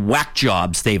all the whack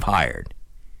jobs they've hired.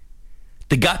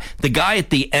 The guy at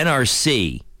the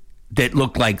NRC that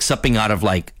looked like something out of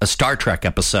like a Star Trek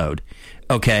episode.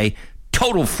 Okay.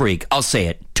 Total freak. I'll say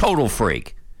it. Total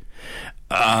freak.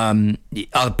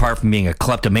 Apart from being a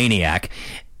kleptomaniac,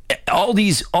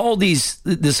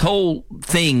 this whole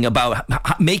thing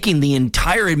about making the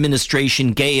entire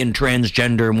administration gay and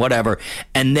transgender and whatever,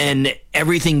 and then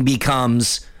everything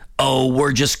becomes, oh,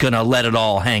 we're just gonna let it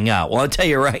all hang out. Well, I'll tell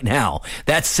you right now,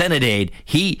 that Senate aide,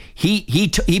 he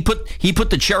put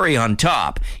the cherry on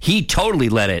top. He totally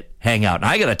let it hang out. And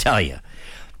I gotta tell you,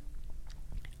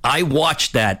 I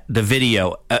watched the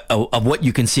video of what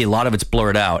you can see. A lot of it's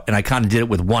blurred out, and I kind of did it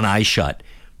with one eye shut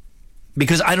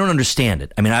because I don't understand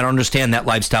it. I mean, I don't understand that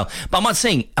lifestyle. But I'm not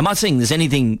saying there's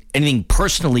anything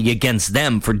personally against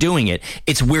them for doing it.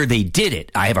 It's where they did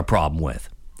it I have a problem with.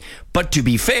 But to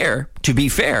be fair,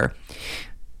 the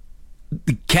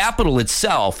Capitol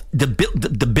itself,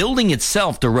 the building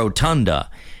itself, the rotunda,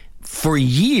 for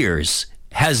years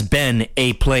has been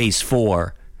a place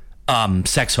for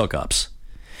sex hookups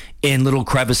in little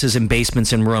crevices and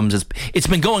basements and rooms. It's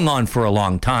been going on for a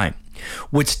long time.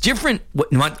 What's different,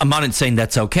 I'm not saying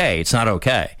that's okay. It's not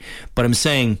okay. But I'm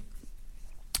saying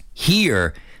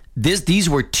here, these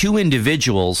were two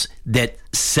individuals that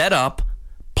set up,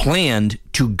 planned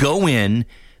to go in,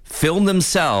 film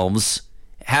themselves,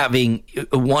 having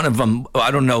one of them, I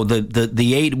don't know,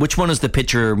 the aide, which one is the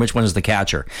pitcher, which one is the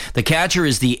catcher? The catcher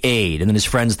is the aide, and then his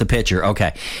friend's the pitcher,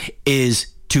 okay, is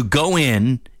to go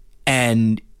in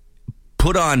and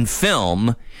put on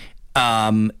film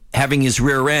having his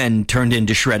rear end turned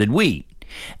into shredded wheat,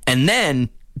 and then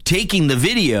taking the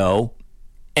video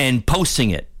and posting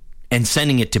it and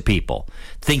sending it to people,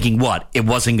 thinking what, it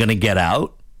wasn't going to get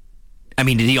out? I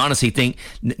mean, did he honestly think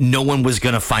no one was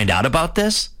going to find out about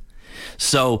this?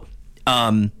 So,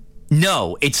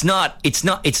 no, it's not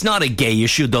a gay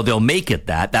issue, though they'll make it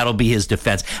that. That'll be his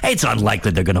defense. It's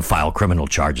unlikely they're going to file criminal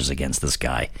charges against this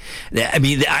guy. I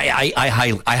mean,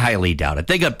 I highly doubt it.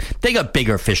 They got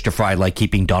bigger fish to fry, like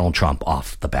keeping Donald Trump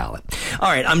off the ballot. All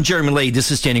right, I'm Jeremy Lay. This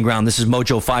is Standing Ground. This is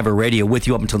Mojo 5 Radio with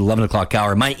you up until the 11 o'clock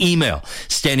hour. My email,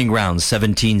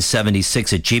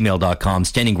 standingground1776 at gmail.com,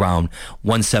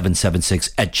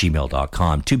 standingground1776 at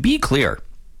gmail.com. To be clear,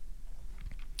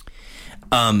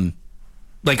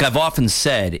 like I've often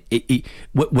said,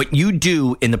 what you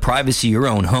do in the privacy of your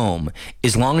own home,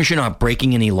 as long as you're not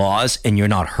breaking any laws and you're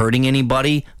not hurting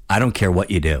anybody, I don't care what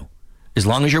you do. As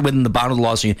long as you're within the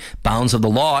bounds of the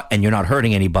law and you're not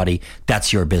hurting anybody,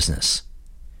 that's your business.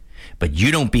 But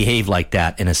you don't behave like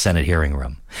that in a Senate hearing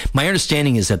room. My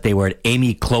understanding is that they were at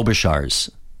Amy Klobuchar's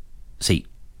seat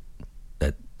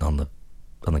on the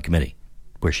committee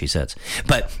where she sits.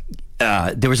 But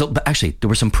there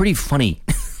was some pretty funny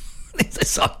I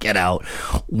saw Get Out.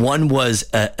 One was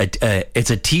it's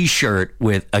a T-shirt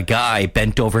with a guy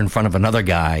bent over in front of another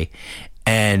guy,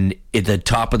 and at the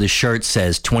top of the shirt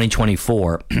says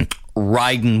 2024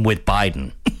 riding with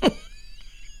Biden.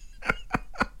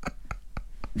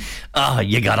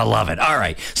 You gotta love it. All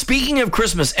right. Speaking of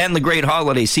Christmas and the great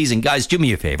holiday season, guys, do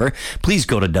me a favor. Please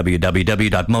go to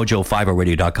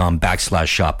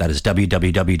www.mojo5radio.com/shop. That is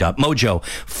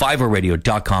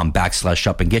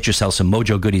www.mojo5radio.com/shop and get yourself some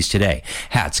Mojo goodies today.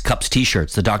 Hats, cups,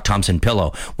 t-shirts, the Doc Thompson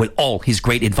pillow with all his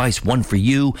great advice. One for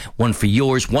you, one for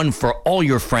yours, one for all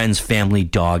your friends, family,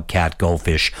 dog, cat,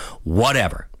 goldfish,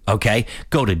 whatever. Okay,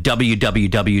 go to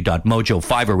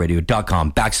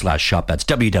www.mojo5radio.com/shop. That's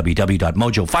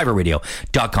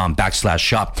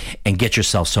www.mojo5radio.com/shop and get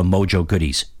yourself some Mojo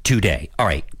goodies today. All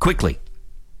right, quickly.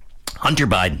 Hunter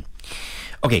Biden.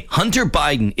 Okay, Hunter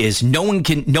Biden is no one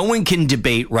can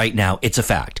debate right now. It's a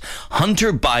fact.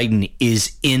 Hunter Biden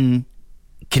is in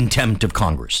contempt of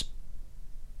Congress.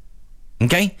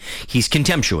 Okay, he's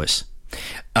contemptuous.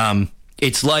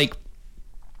 It's like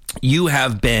you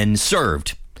have been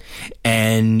served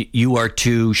and you are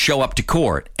to show up to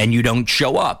court and you don't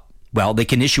show up. Well, they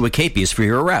can issue a capias for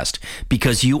your arrest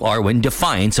because you are in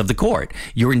defiance of the court.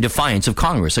 You're in defiance of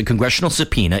Congress. A congressional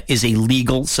subpoena is a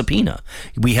legal subpoena.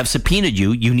 We have subpoenaed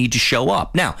you. You need to show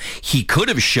up. Now, he could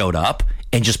have showed up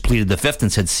and just pleaded the fifth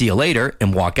and said, see you later,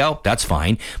 and walk out. That's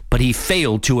fine. But he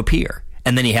failed to appear.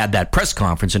 And then he had that press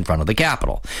conference in front of the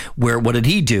Capitol where what did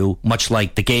he do? Much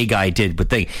like the gay guy did,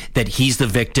 but that he's the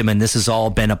victim and this has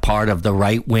all been a part of the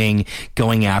right wing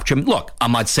going after him. Look,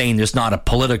 I'm not saying there's not a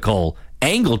political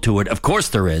angle to it. Of course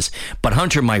there is. But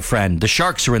Hunter, my friend, the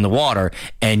sharks are in the water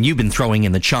and you've been throwing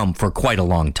in the chum for quite a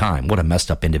long time. What a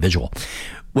messed up individual.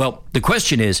 Well, the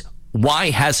question is, why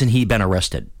hasn't he been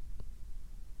arrested?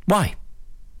 Why?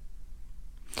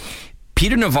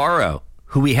 Peter Navarro,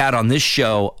 who we had on this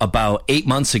show about 8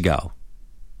 months ago.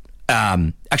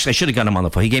 Actually, I should have got him on the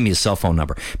phone. He gave me his cell phone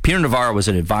number. Peter Navarro was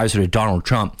an advisor to Donald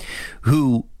Trump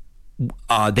who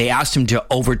they asked him to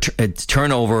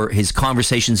turn over his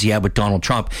conversations he had with Donald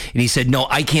Trump. And he said, no,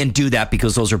 I can't do that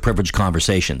because those are privileged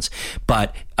conversations.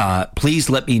 But please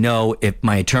let me know if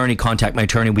contact my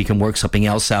attorney, we can work something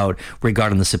else out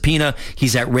regarding the subpoena.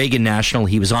 He's at Reagan National.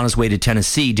 He was on his way to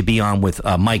Tennessee to be on with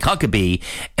Mike Huckabee.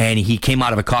 And he came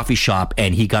out of a coffee shop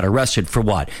and he got arrested for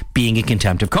what? Being in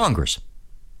contempt of Congress.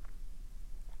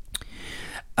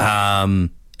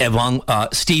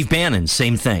 Steve Bannon,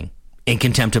 same thing. In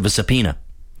contempt of a subpoena.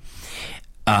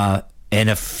 And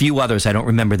a few others, I don't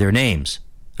remember their names.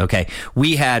 Okay.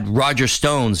 We had Roger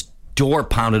Stone's door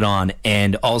pounded on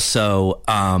and also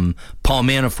Paul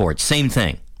Manafort, same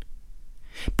thing.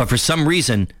 But for some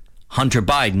reason, Hunter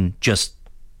Biden just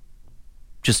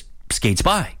skates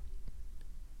by.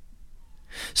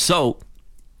 So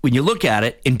when you look at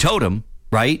it in totem,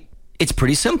 right, it's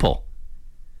pretty simple.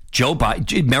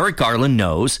 Merrick Garland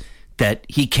knows that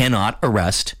he cannot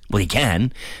arrest, well, he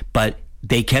can, but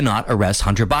they cannot arrest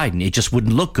Hunter Biden. It just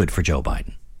wouldn't look good for Joe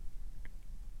Biden.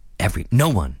 No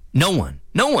one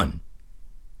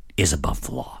is above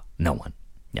the law. No one.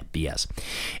 Yeah, BS.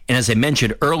 And as I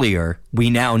mentioned earlier, we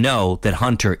now know that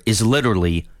Hunter is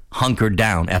literally hunkered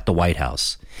down at the White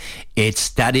House.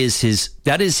 That is his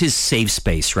safe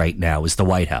space right now, is the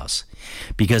White House.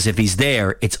 Because if he's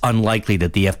there, it's unlikely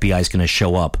that the FBI is going to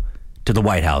show up to the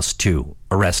White House to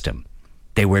arrest him.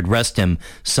 They would arrest him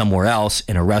somewhere else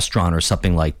in a restaurant or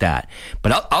something like that.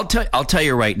 But I'll tell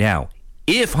you right now,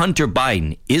 if Hunter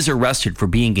Biden is arrested for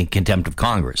being in contempt of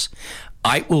Congress,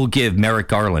 I will give Merrick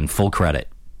Garland full credit.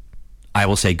 I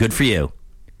will say, good for you.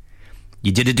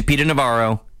 You did it to Peter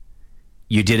Navarro.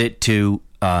 You did it to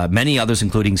many others,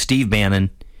 including Steve Bannon.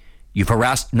 You've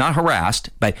not harassed,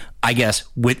 but I guess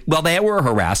they were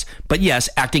harassed, but yes,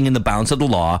 acting in the bounds of the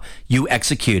law, you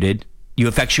effectuated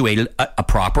a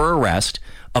proper arrest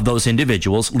of those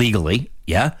individuals legally.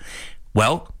 Yeah.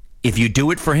 Well, if you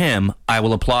do it for him, I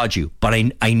will applaud you, but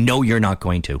I know you're not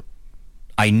going to.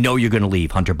 I know you're going to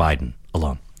leave Hunter Biden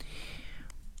alone.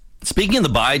 Speaking of the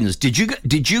Bidens,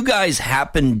 did you guys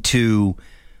happen to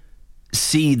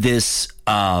see this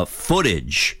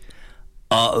footage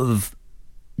of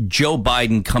Joe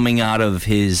Biden coming out of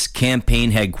his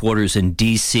campaign headquarters in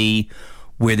D.C.,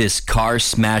 where this car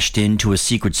smashed into a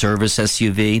Secret Service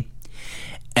SUV?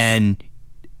 And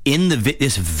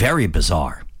it's very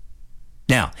bizarre.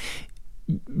 Now,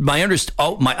 my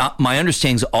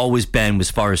understanding's always been,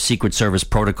 as far as Secret Service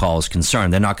protocol is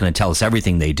concerned, they're not going to tell us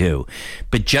everything they do.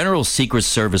 But general Secret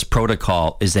Service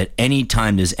protocol is that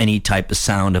anytime there's any type of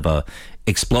sound of a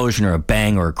explosion or a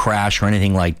bang or a crash or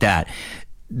anything like that,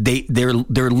 they're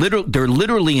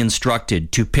literally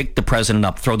instructed to pick the president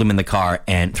up, throw him in the car,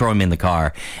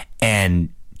 and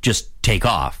just take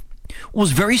off. It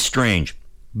was very strange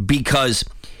because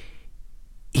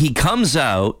he comes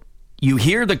out, you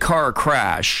hear the car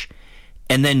crash,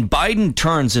 and then Biden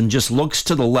turns and just looks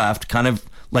to the left, kind of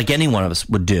like any one of us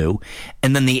would do.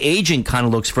 And then the agent kind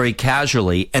of looks very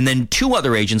casually. And then 2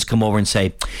 other agents come over and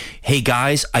say, hey,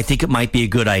 guys, I think it might be a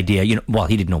good idea. You know, well,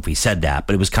 he didn't know if he said that,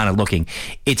 but it was kind of looking,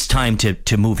 it's time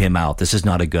to move him out. This is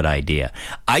not a good idea.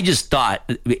 I just thought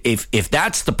if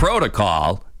that's the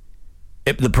protocol,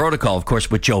 of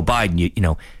course, with Joe Biden, you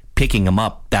know, picking him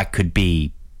up, that could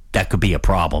be a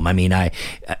problem. I mean,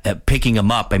 picking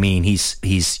him up, I mean, he's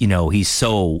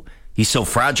so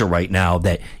fragile right now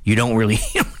that you don't really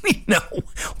know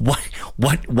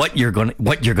what you're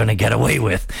gonna get away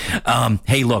with.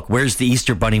 Hey, look, where's the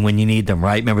Easter Bunny when you need them,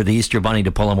 right? Remember the Easter Bunny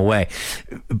to pull him away.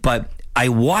 But I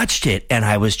watched it and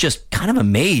I was just kind of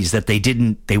amazed that they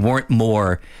didn't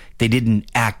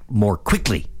act more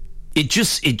quickly. It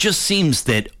just seems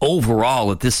that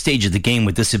overall at this stage of the game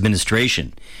with this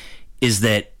administration is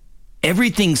that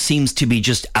everything seems to be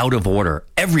just out of order,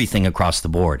 everything across the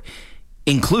board,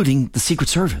 including the Secret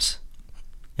Service,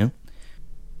 you know,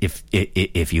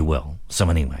 if you will. So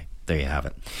anyway, there you have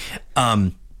it.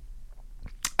 All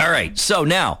right, so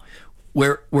now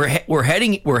we're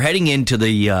heading into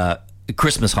the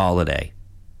Christmas holiday.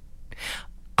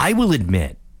 I will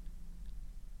admit,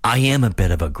 I am a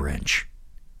bit of a Grinch.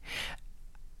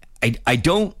 I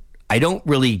don't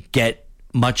really get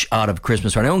much out of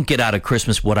Christmas, or I don't get out of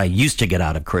Christmas what I used to get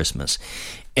out of Christmas.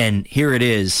 And here it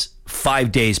is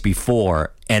 5 days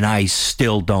before, and I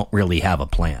still don't really have a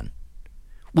plan,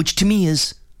 which to me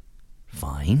is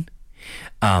fine.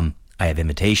 I have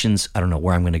invitations. I don't know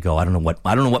where I'm going to go. I don't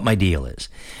know what my deal is.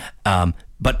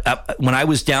 But when I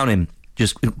was down in,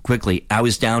 just quickly, I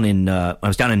was down in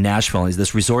Nashville. There's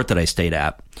this resort that I stayed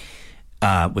at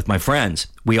with my friends.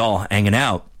 We all hanging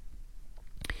out.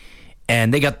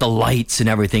 And they got the lights and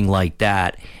everything like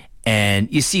that.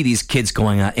 And you see these kids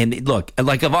going on. And look,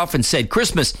 like I've often said,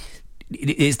 Christmas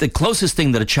is the closest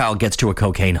thing that a child gets to a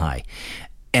cocaine high.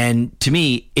 And to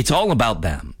me, it's all about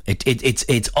them.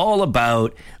 It's all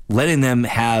about letting them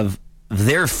have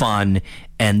their fun.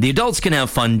 And the adults can have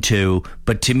fun too.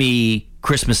 But to me,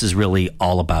 Christmas is really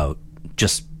all about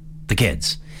just the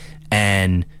kids.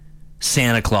 And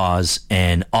Santa Claus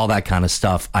and all that kind of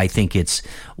stuff. I think it's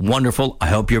wonderful. I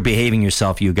hope you're behaving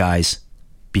yourself, you guys,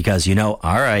 because all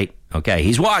right, okay,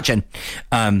 he's watching.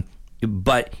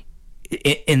 But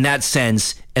in that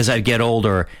sense, as I get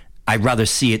older, I'd rather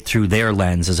see it through their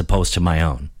lens as opposed to my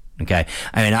own. Okay,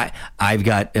 I mean, I've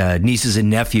got nieces and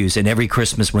nephews, and every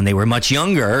Christmas when they were much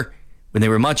younger,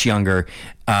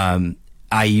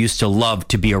 I used to love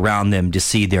to be around them to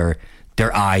see their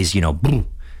eyes, boom.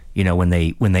 When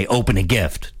they open a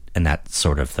gift and that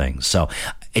sort of thing. So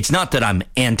it's not that I'm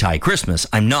anti-Christmas.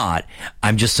 I'm not.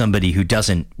 I'm just somebody who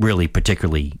doesn't really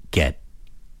particularly get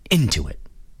into it.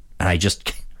 And I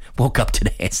just woke up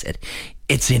today and said,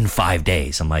 it's in 5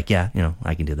 days. I'm like, yeah,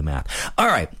 I can do the math. All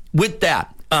right. With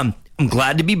that, I'm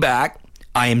glad to be back.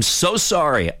 I am so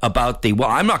sorry about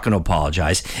I'm not going to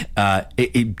apologize.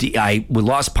 We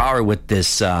lost power with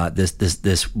this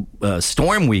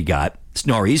storm we got,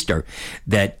 nor'easter,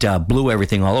 that blew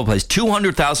everything all over the place.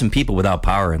 200,000 people without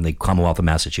power in the Commonwealth of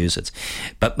Massachusetts.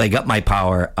 But they got my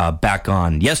power back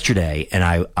on yesterday, and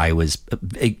I was.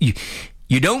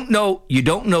 You don't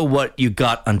know what you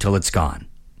got until it's gone.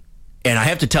 And I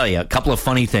have to tell you a couple of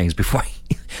funny things before.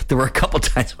 There were a couple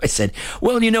times where I said,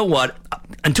 well, you know what?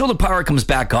 Until the power comes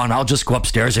back on, I'll just go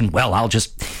upstairs and, I'll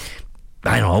just,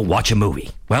 I don't know, watch a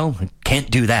movie. Well, I can't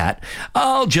do that.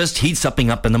 I'll just heat something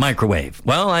up in the microwave.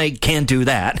 Well, I can't do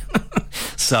that.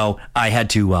 So I had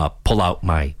to pull out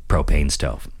my propane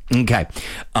stove. Okay.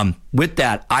 With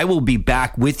that, I will be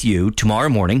back with you tomorrow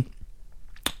morning,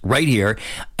 right here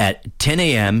at 10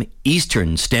 a.m.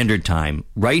 Eastern Standard Time,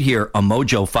 right here on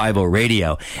Mojo 50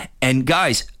 Radio. And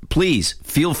guys, please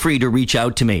feel free to reach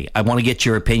out to me. I want to get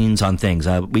your opinions on things.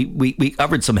 We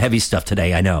covered some heavy stuff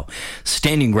today, I know.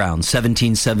 Standing Ground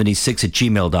 1776 at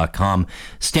gmail.com.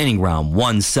 Standing Ground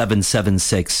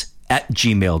 1776 at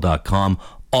gmail.com.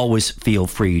 Always feel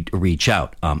free to reach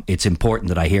out. It's important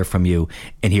that I hear from you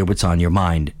and hear what's on your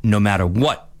mind, no matter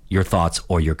what your thoughts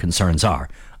or your concerns are.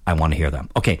 I want to hear them.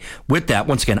 Okay, with that,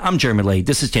 once again, I'm Jeremy Leahy.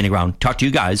 This is Standing Ground. Talk to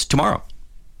you guys tomorrow.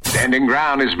 Standing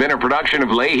Ground has been a production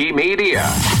of Leahy Media.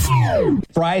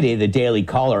 Friday, the Daily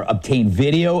Caller obtained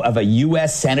video of a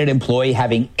U.S. Senate employee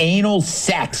having anal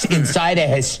sex inside a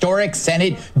historic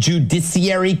Senate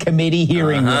Judiciary Committee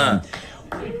hearing room.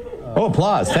 Oh,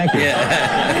 applause. Thank you.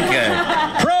 Yeah.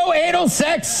 Okay. Pro-anal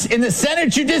sex in the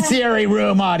Senate Judiciary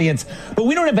Room, audience. But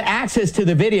we don't have access to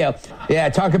the video. Yeah,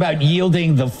 talk about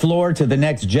yielding the floor to the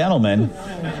next gentleman.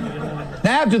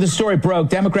 Now, after the story broke,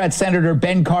 Democrat Senator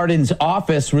Ben Cardin's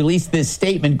office released this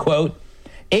statement, quote,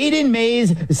 Aiden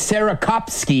Mays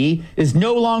Sarakopsky is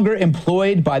no longer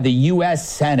employed by the U.S.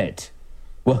 Senate.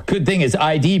 Well, good thing his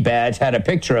ID badge had a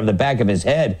picture of the back of his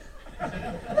head.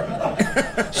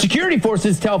 Security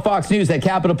forces tell Fox News that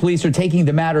Capitol Police are taking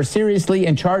the matter seriously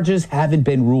and charges haven't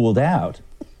been ruled out.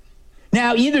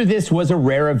 Now, either this was a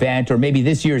rare event or maybe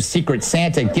this year's Secret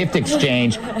Santa gift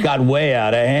exchange got way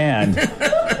out of hand.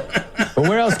 But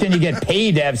where else can you get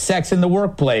paid to have sex in the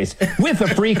workplace with a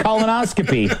free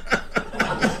colonoscopy?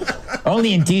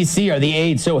 Only in D.C. are the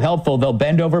aides so helpful they'll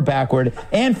bend over backward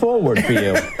and forward for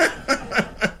you.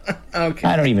 Okay.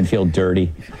 I don't even feel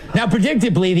dirty. Now,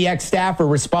 predictably, the ex-staffer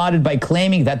responded by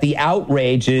claiming that the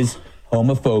outrage is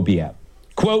homophobia.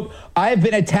 Quote, "I have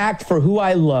been attacked for who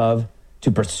I love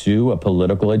to pursue a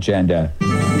political agenda."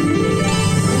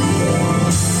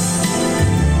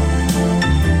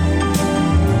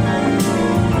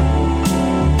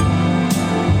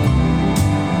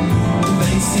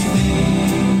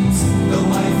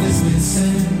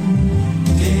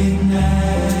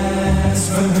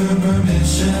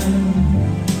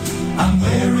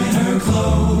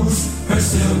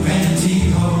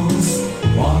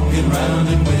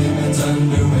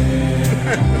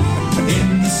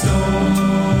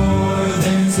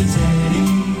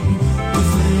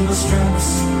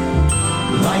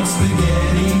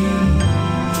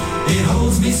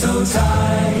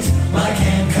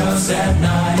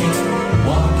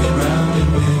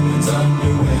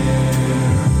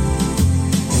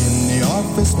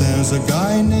 There's a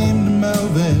guy named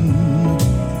Melvin.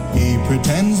 He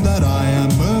pretends that I am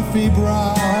Murphy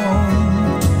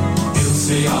Brown. He'll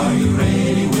say, "Are you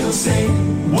ready?" We'll say,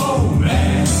 "Whoa,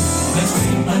 man, let's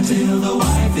wait until the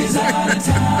wife is out of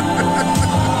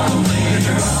town."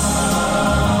 Later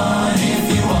on, if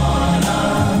you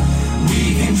wanna, we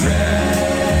can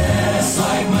dress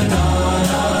like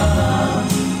Madonna,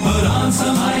 put on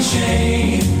some eye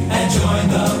shade and join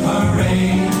the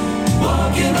parade.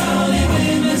 Walking around in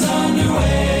women's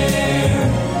underwear,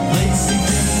 lacy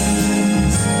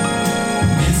things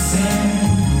missing,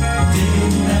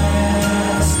 didn't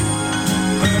ask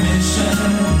permission,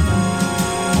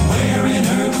 wearing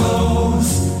her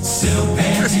clothes, silk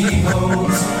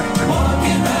pantyhose,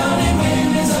 walking around in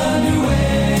women's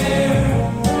underwear,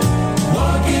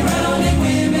 walking around in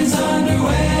women's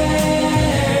underwear,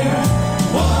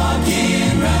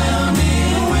 walking around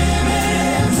in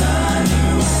women's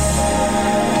underwear.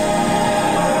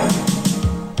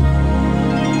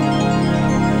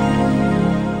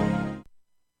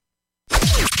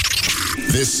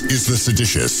 This is the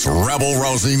seditious,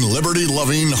 rabble-rousing,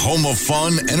 liberty-loving, home of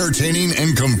fun, entertaining,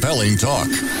 and compelling talk.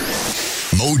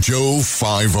 Mojo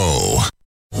 50.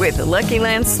 With the Lucky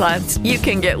Land Slots, you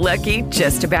can get lucky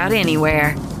just about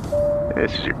anywhere.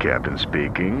 This is your captain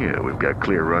speaking. We've got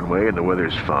clear runway and the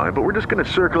weather's fine, but we're just going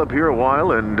to circle up here a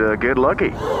while and get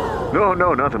lucky.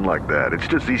 No, nothing like that. It's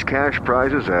just these cash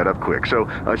prizes add up quick. So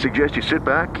I suggest you sit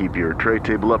back, keep your tray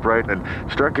table upright, and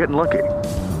start getting lucky.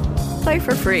 Play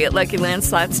for free at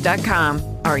LuckyLandSlots.com.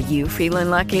 Are you feeling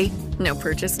lucky? No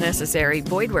purchase necessary.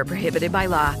 Void where prohibited by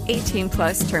law.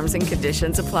 18+ terms and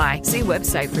conditions apply. See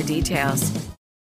website for details.